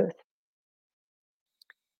 Truth.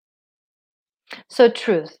 So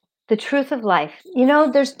truth. The truth of life.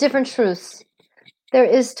 There's different truths. There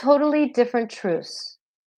is totally different truths.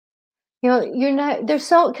 You're not, there's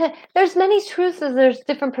many truths and there's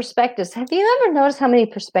different perspectives. Have you ever noticed how many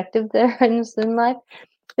perspectives there is in life?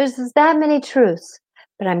 There's that many truths.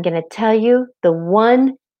 But I'm going to tell you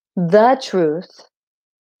the truth.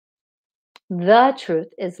 The truth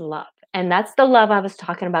is love. And that's the love I was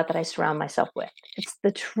talking about that I surround myself with. It's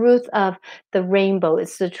the truth of the rainbow.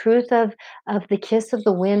 It's the truth of the kiss of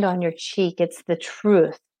the wind on your cheek. It's the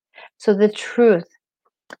truth. So the truth.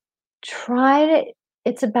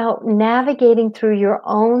 It's about navigating through your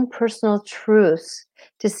own personal truths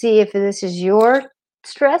to see if this is your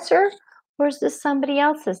stressor or is this somebody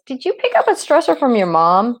else's. Did you pick up a stressor from your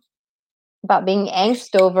mom about being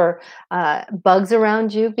angst over bugs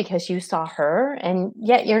around you because you saw her and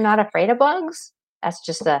yet you're not afraid of bugs? That's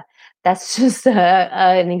just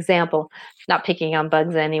an example. Not picking on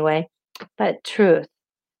bugs anyway, but truth.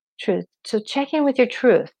 So check in with your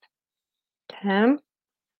truth. Okay.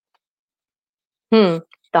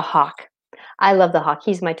 The hawk. I love the hawk.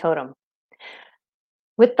 He's my totem.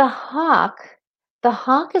 With the hawk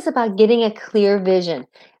is about getting a clear vision.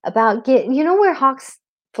 Where hawks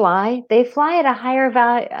fly? They fly at a higher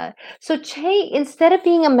value. So instead of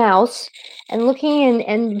being a mouse and looking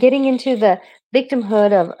and getting into the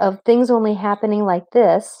victimhood of things only happening like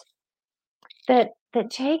this, that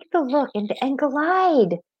take the look and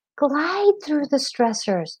glide through the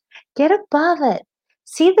stressors. Get above it.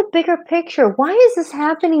 See the bigger picture. Why is this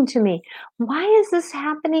happening to me? Why is this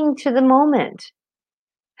happening to the moment?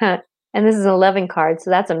 Huh. And this is an 11 card, so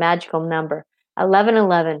that's a magical number.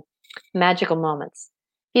 1111, magical moments.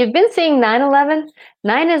 If you've been seeing 911,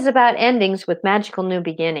 9 is about endings with magical new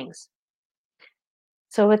beginnings.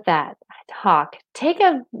 So with that, hawk, take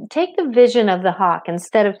the vision of the hawk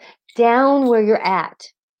instead of down where you're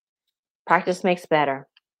at. Practice makes better.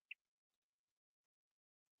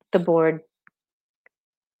 The board.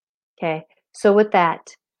 Okay, so with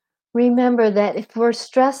that, remember that if we're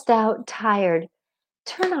stressed out, tired,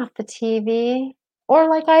 turn off the TV. Or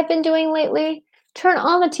like I've been doing lately, Turn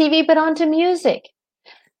on the TV, but onto music.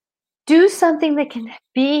 Do something that can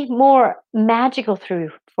be more magical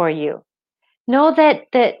through for you. Know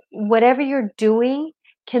that whatever you're doing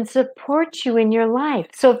can support you in your life.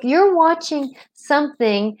 So if you're watching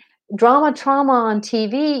something drama trauma on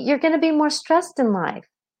TV, you're going to be more stressed in life.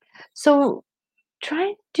 So try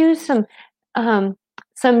and do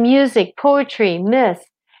some music, poetry, myth,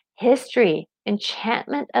 history,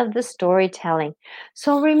 enchantment of the storytelling.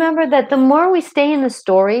 So remember that the more we stay in the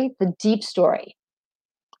story, the deep story.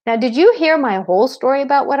 Now, did you hear my whole story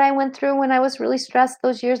about what I went through when I was really stressed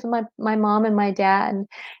those years with my mom and my dad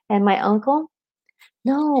and my uncle?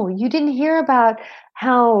 No, you didn't hear about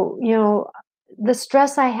how, the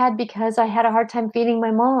stress I had because I had a hard time feeding my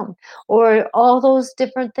mom, or all those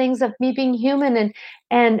different things of me being human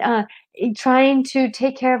and trying to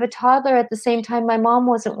take care of a toddler at the same time my mom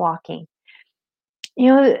wasn't walking. You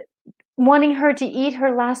know, wanting her to eat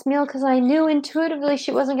her last meal because I knew intuitively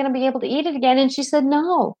she wasn't going to be able to eat it again. And she said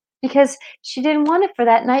no because she didn't want it for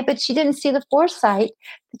that night, but she didn't see the foresight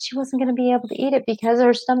that she wasn't going to be able to eat it because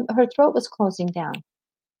her throat was closing down.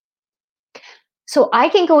 So I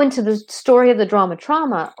can go into the story of the drama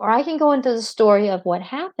trauma, or I can go into the story of what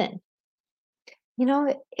happened.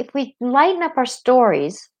 If we lighten up our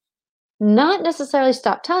stories, not necessarily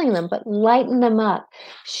stop telling them, but lighten them up,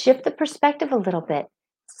 shift the perspective a little bit.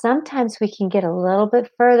 Sometimes we can get a little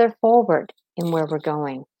bit further forward in where we're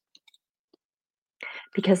going.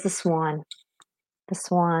 Because the swan, the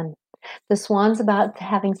swan's about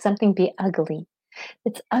having something be ugly.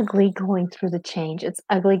 It's ugly going through the change. It's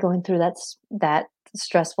ugly going through that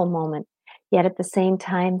stressful moment. Yet at the same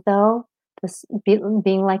time, though,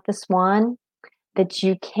 being like the swan, that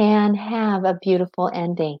you can have a beautiful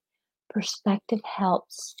ending. Perspective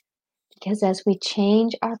helps because as we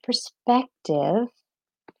change our perspective,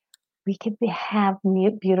 we could have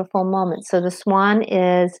new, beautiful moments. So the swan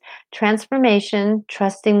is transformation,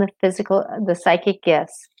 trusting the psychic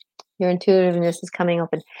gifts. Your intuitiveness is coming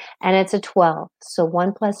open. And it's a 12. So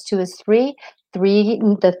 1 plus 2 is 3.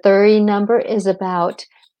 The 30 number is about,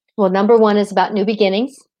 number 1 is about new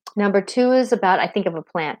beginnings. Number 2 is about, I think of a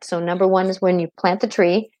plant. So number 1 is when you plant the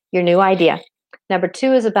tree, your new idea. Number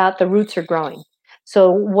 2 is about the roots are growing. So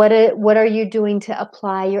what are you doing to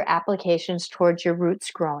apply your applications towards your roots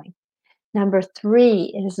growing? Number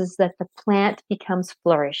 3 is that the plant becomes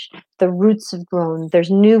flourished. The roots have grown. There's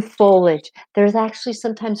new foliage. There's actually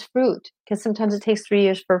sometimes fruit, because sometimes it takes 3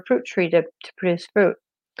 years for a fruit tree to produce fruit.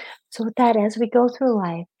 So with that, as we go through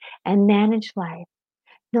life and manage life,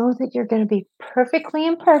 know that you're going to be perfectly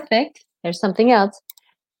imperfect. There's something else.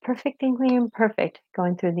 Perfectly imperfect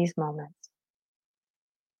going through these moments.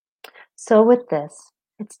 So with this,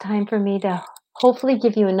 it's time for me to hopefully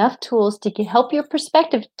give you enough tools to help your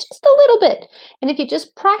perspective just a little bit. And if you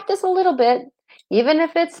just practice a little bit, even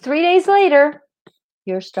if it's 3 days later,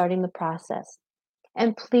 you're starting the process.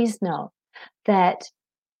 And please know that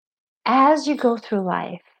as you go through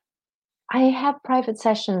life, I have private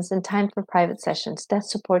sessions and time for private sessions that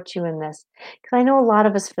support you in this. Because I know a lot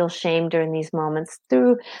of us feel shame during these moments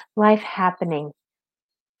through life happening.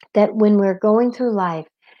 That when we're going through life,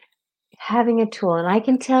 having a tool, and I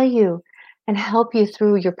can tell you and help you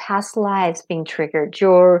through your past lives being triggered,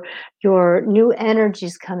 your new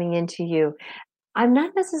energies coming into you. I'm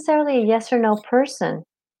not necessarily a yes or no person.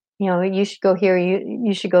 You should go here,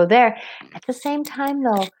 you should go there. At the same time,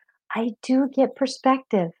 though, I do get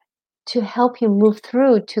perspective to help you move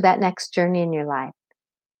through to that next journey in your life.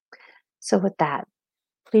 So with that,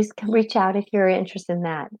 please reach out if you're interested in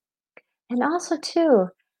that. And also, too,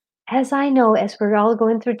 as I know, as we're all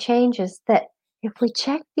going through changes, that if we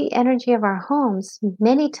check the energy of our homes,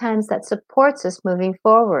 many times that supports us moving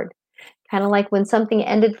forward. Kind of like when something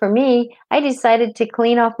ended for me, I decided to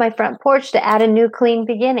clean off my front porch to add a new clean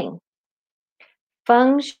beginning.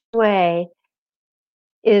 Feng Shui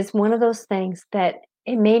is one of those things that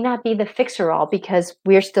it may not be the fixer-all because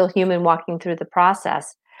we're still human walking through the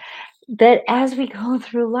process. That as we go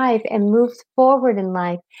through life and move forward in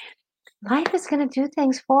life, life is going to do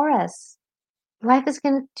things for us. Life is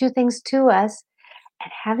going to do things to us,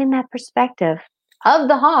 and having that perspective of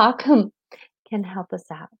the hawk can help us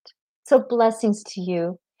out. So blessings to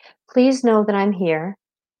you. Please know that I'm here.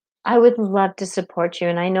 I would love to support you,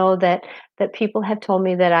 and I know that people have told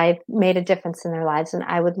me that I've made a difference in their lives, and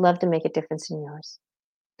I would love to make a difference in yours.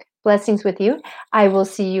 Blessings with you. I will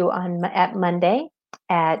see you at Monday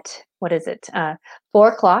at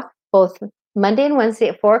 4:00, both Monday and Wednesday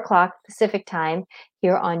at 4:00 Pacific time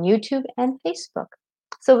here on YouTube and Facebook.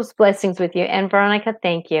 So it's blessings with you. And Veronica,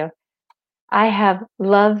 thank you. I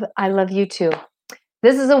love you too.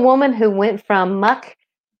 This is a woman who went from muck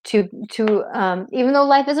even though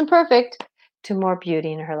life isn't perfect, to more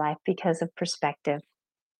beauty in her life because of perspective.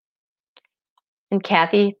 And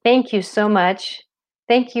Kathy, thank you so much.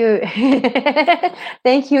 Thank you.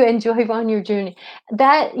 Thank you. Enjoy on your journey.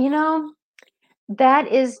 That,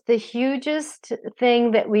 that is the hugest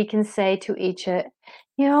thing that we can say to each other.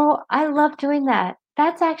 I love doing that.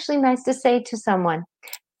 That's actually nice to say to someone.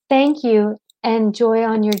 Thank you. And joy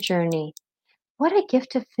on your journey. What a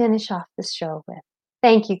gift to finish off this show with.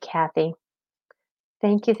 Thank you, Kathy.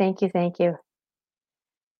 Thank you, thank you, thank you.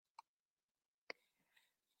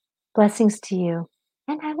 Blessings to you.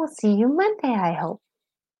 And I will see you Monday, I hope.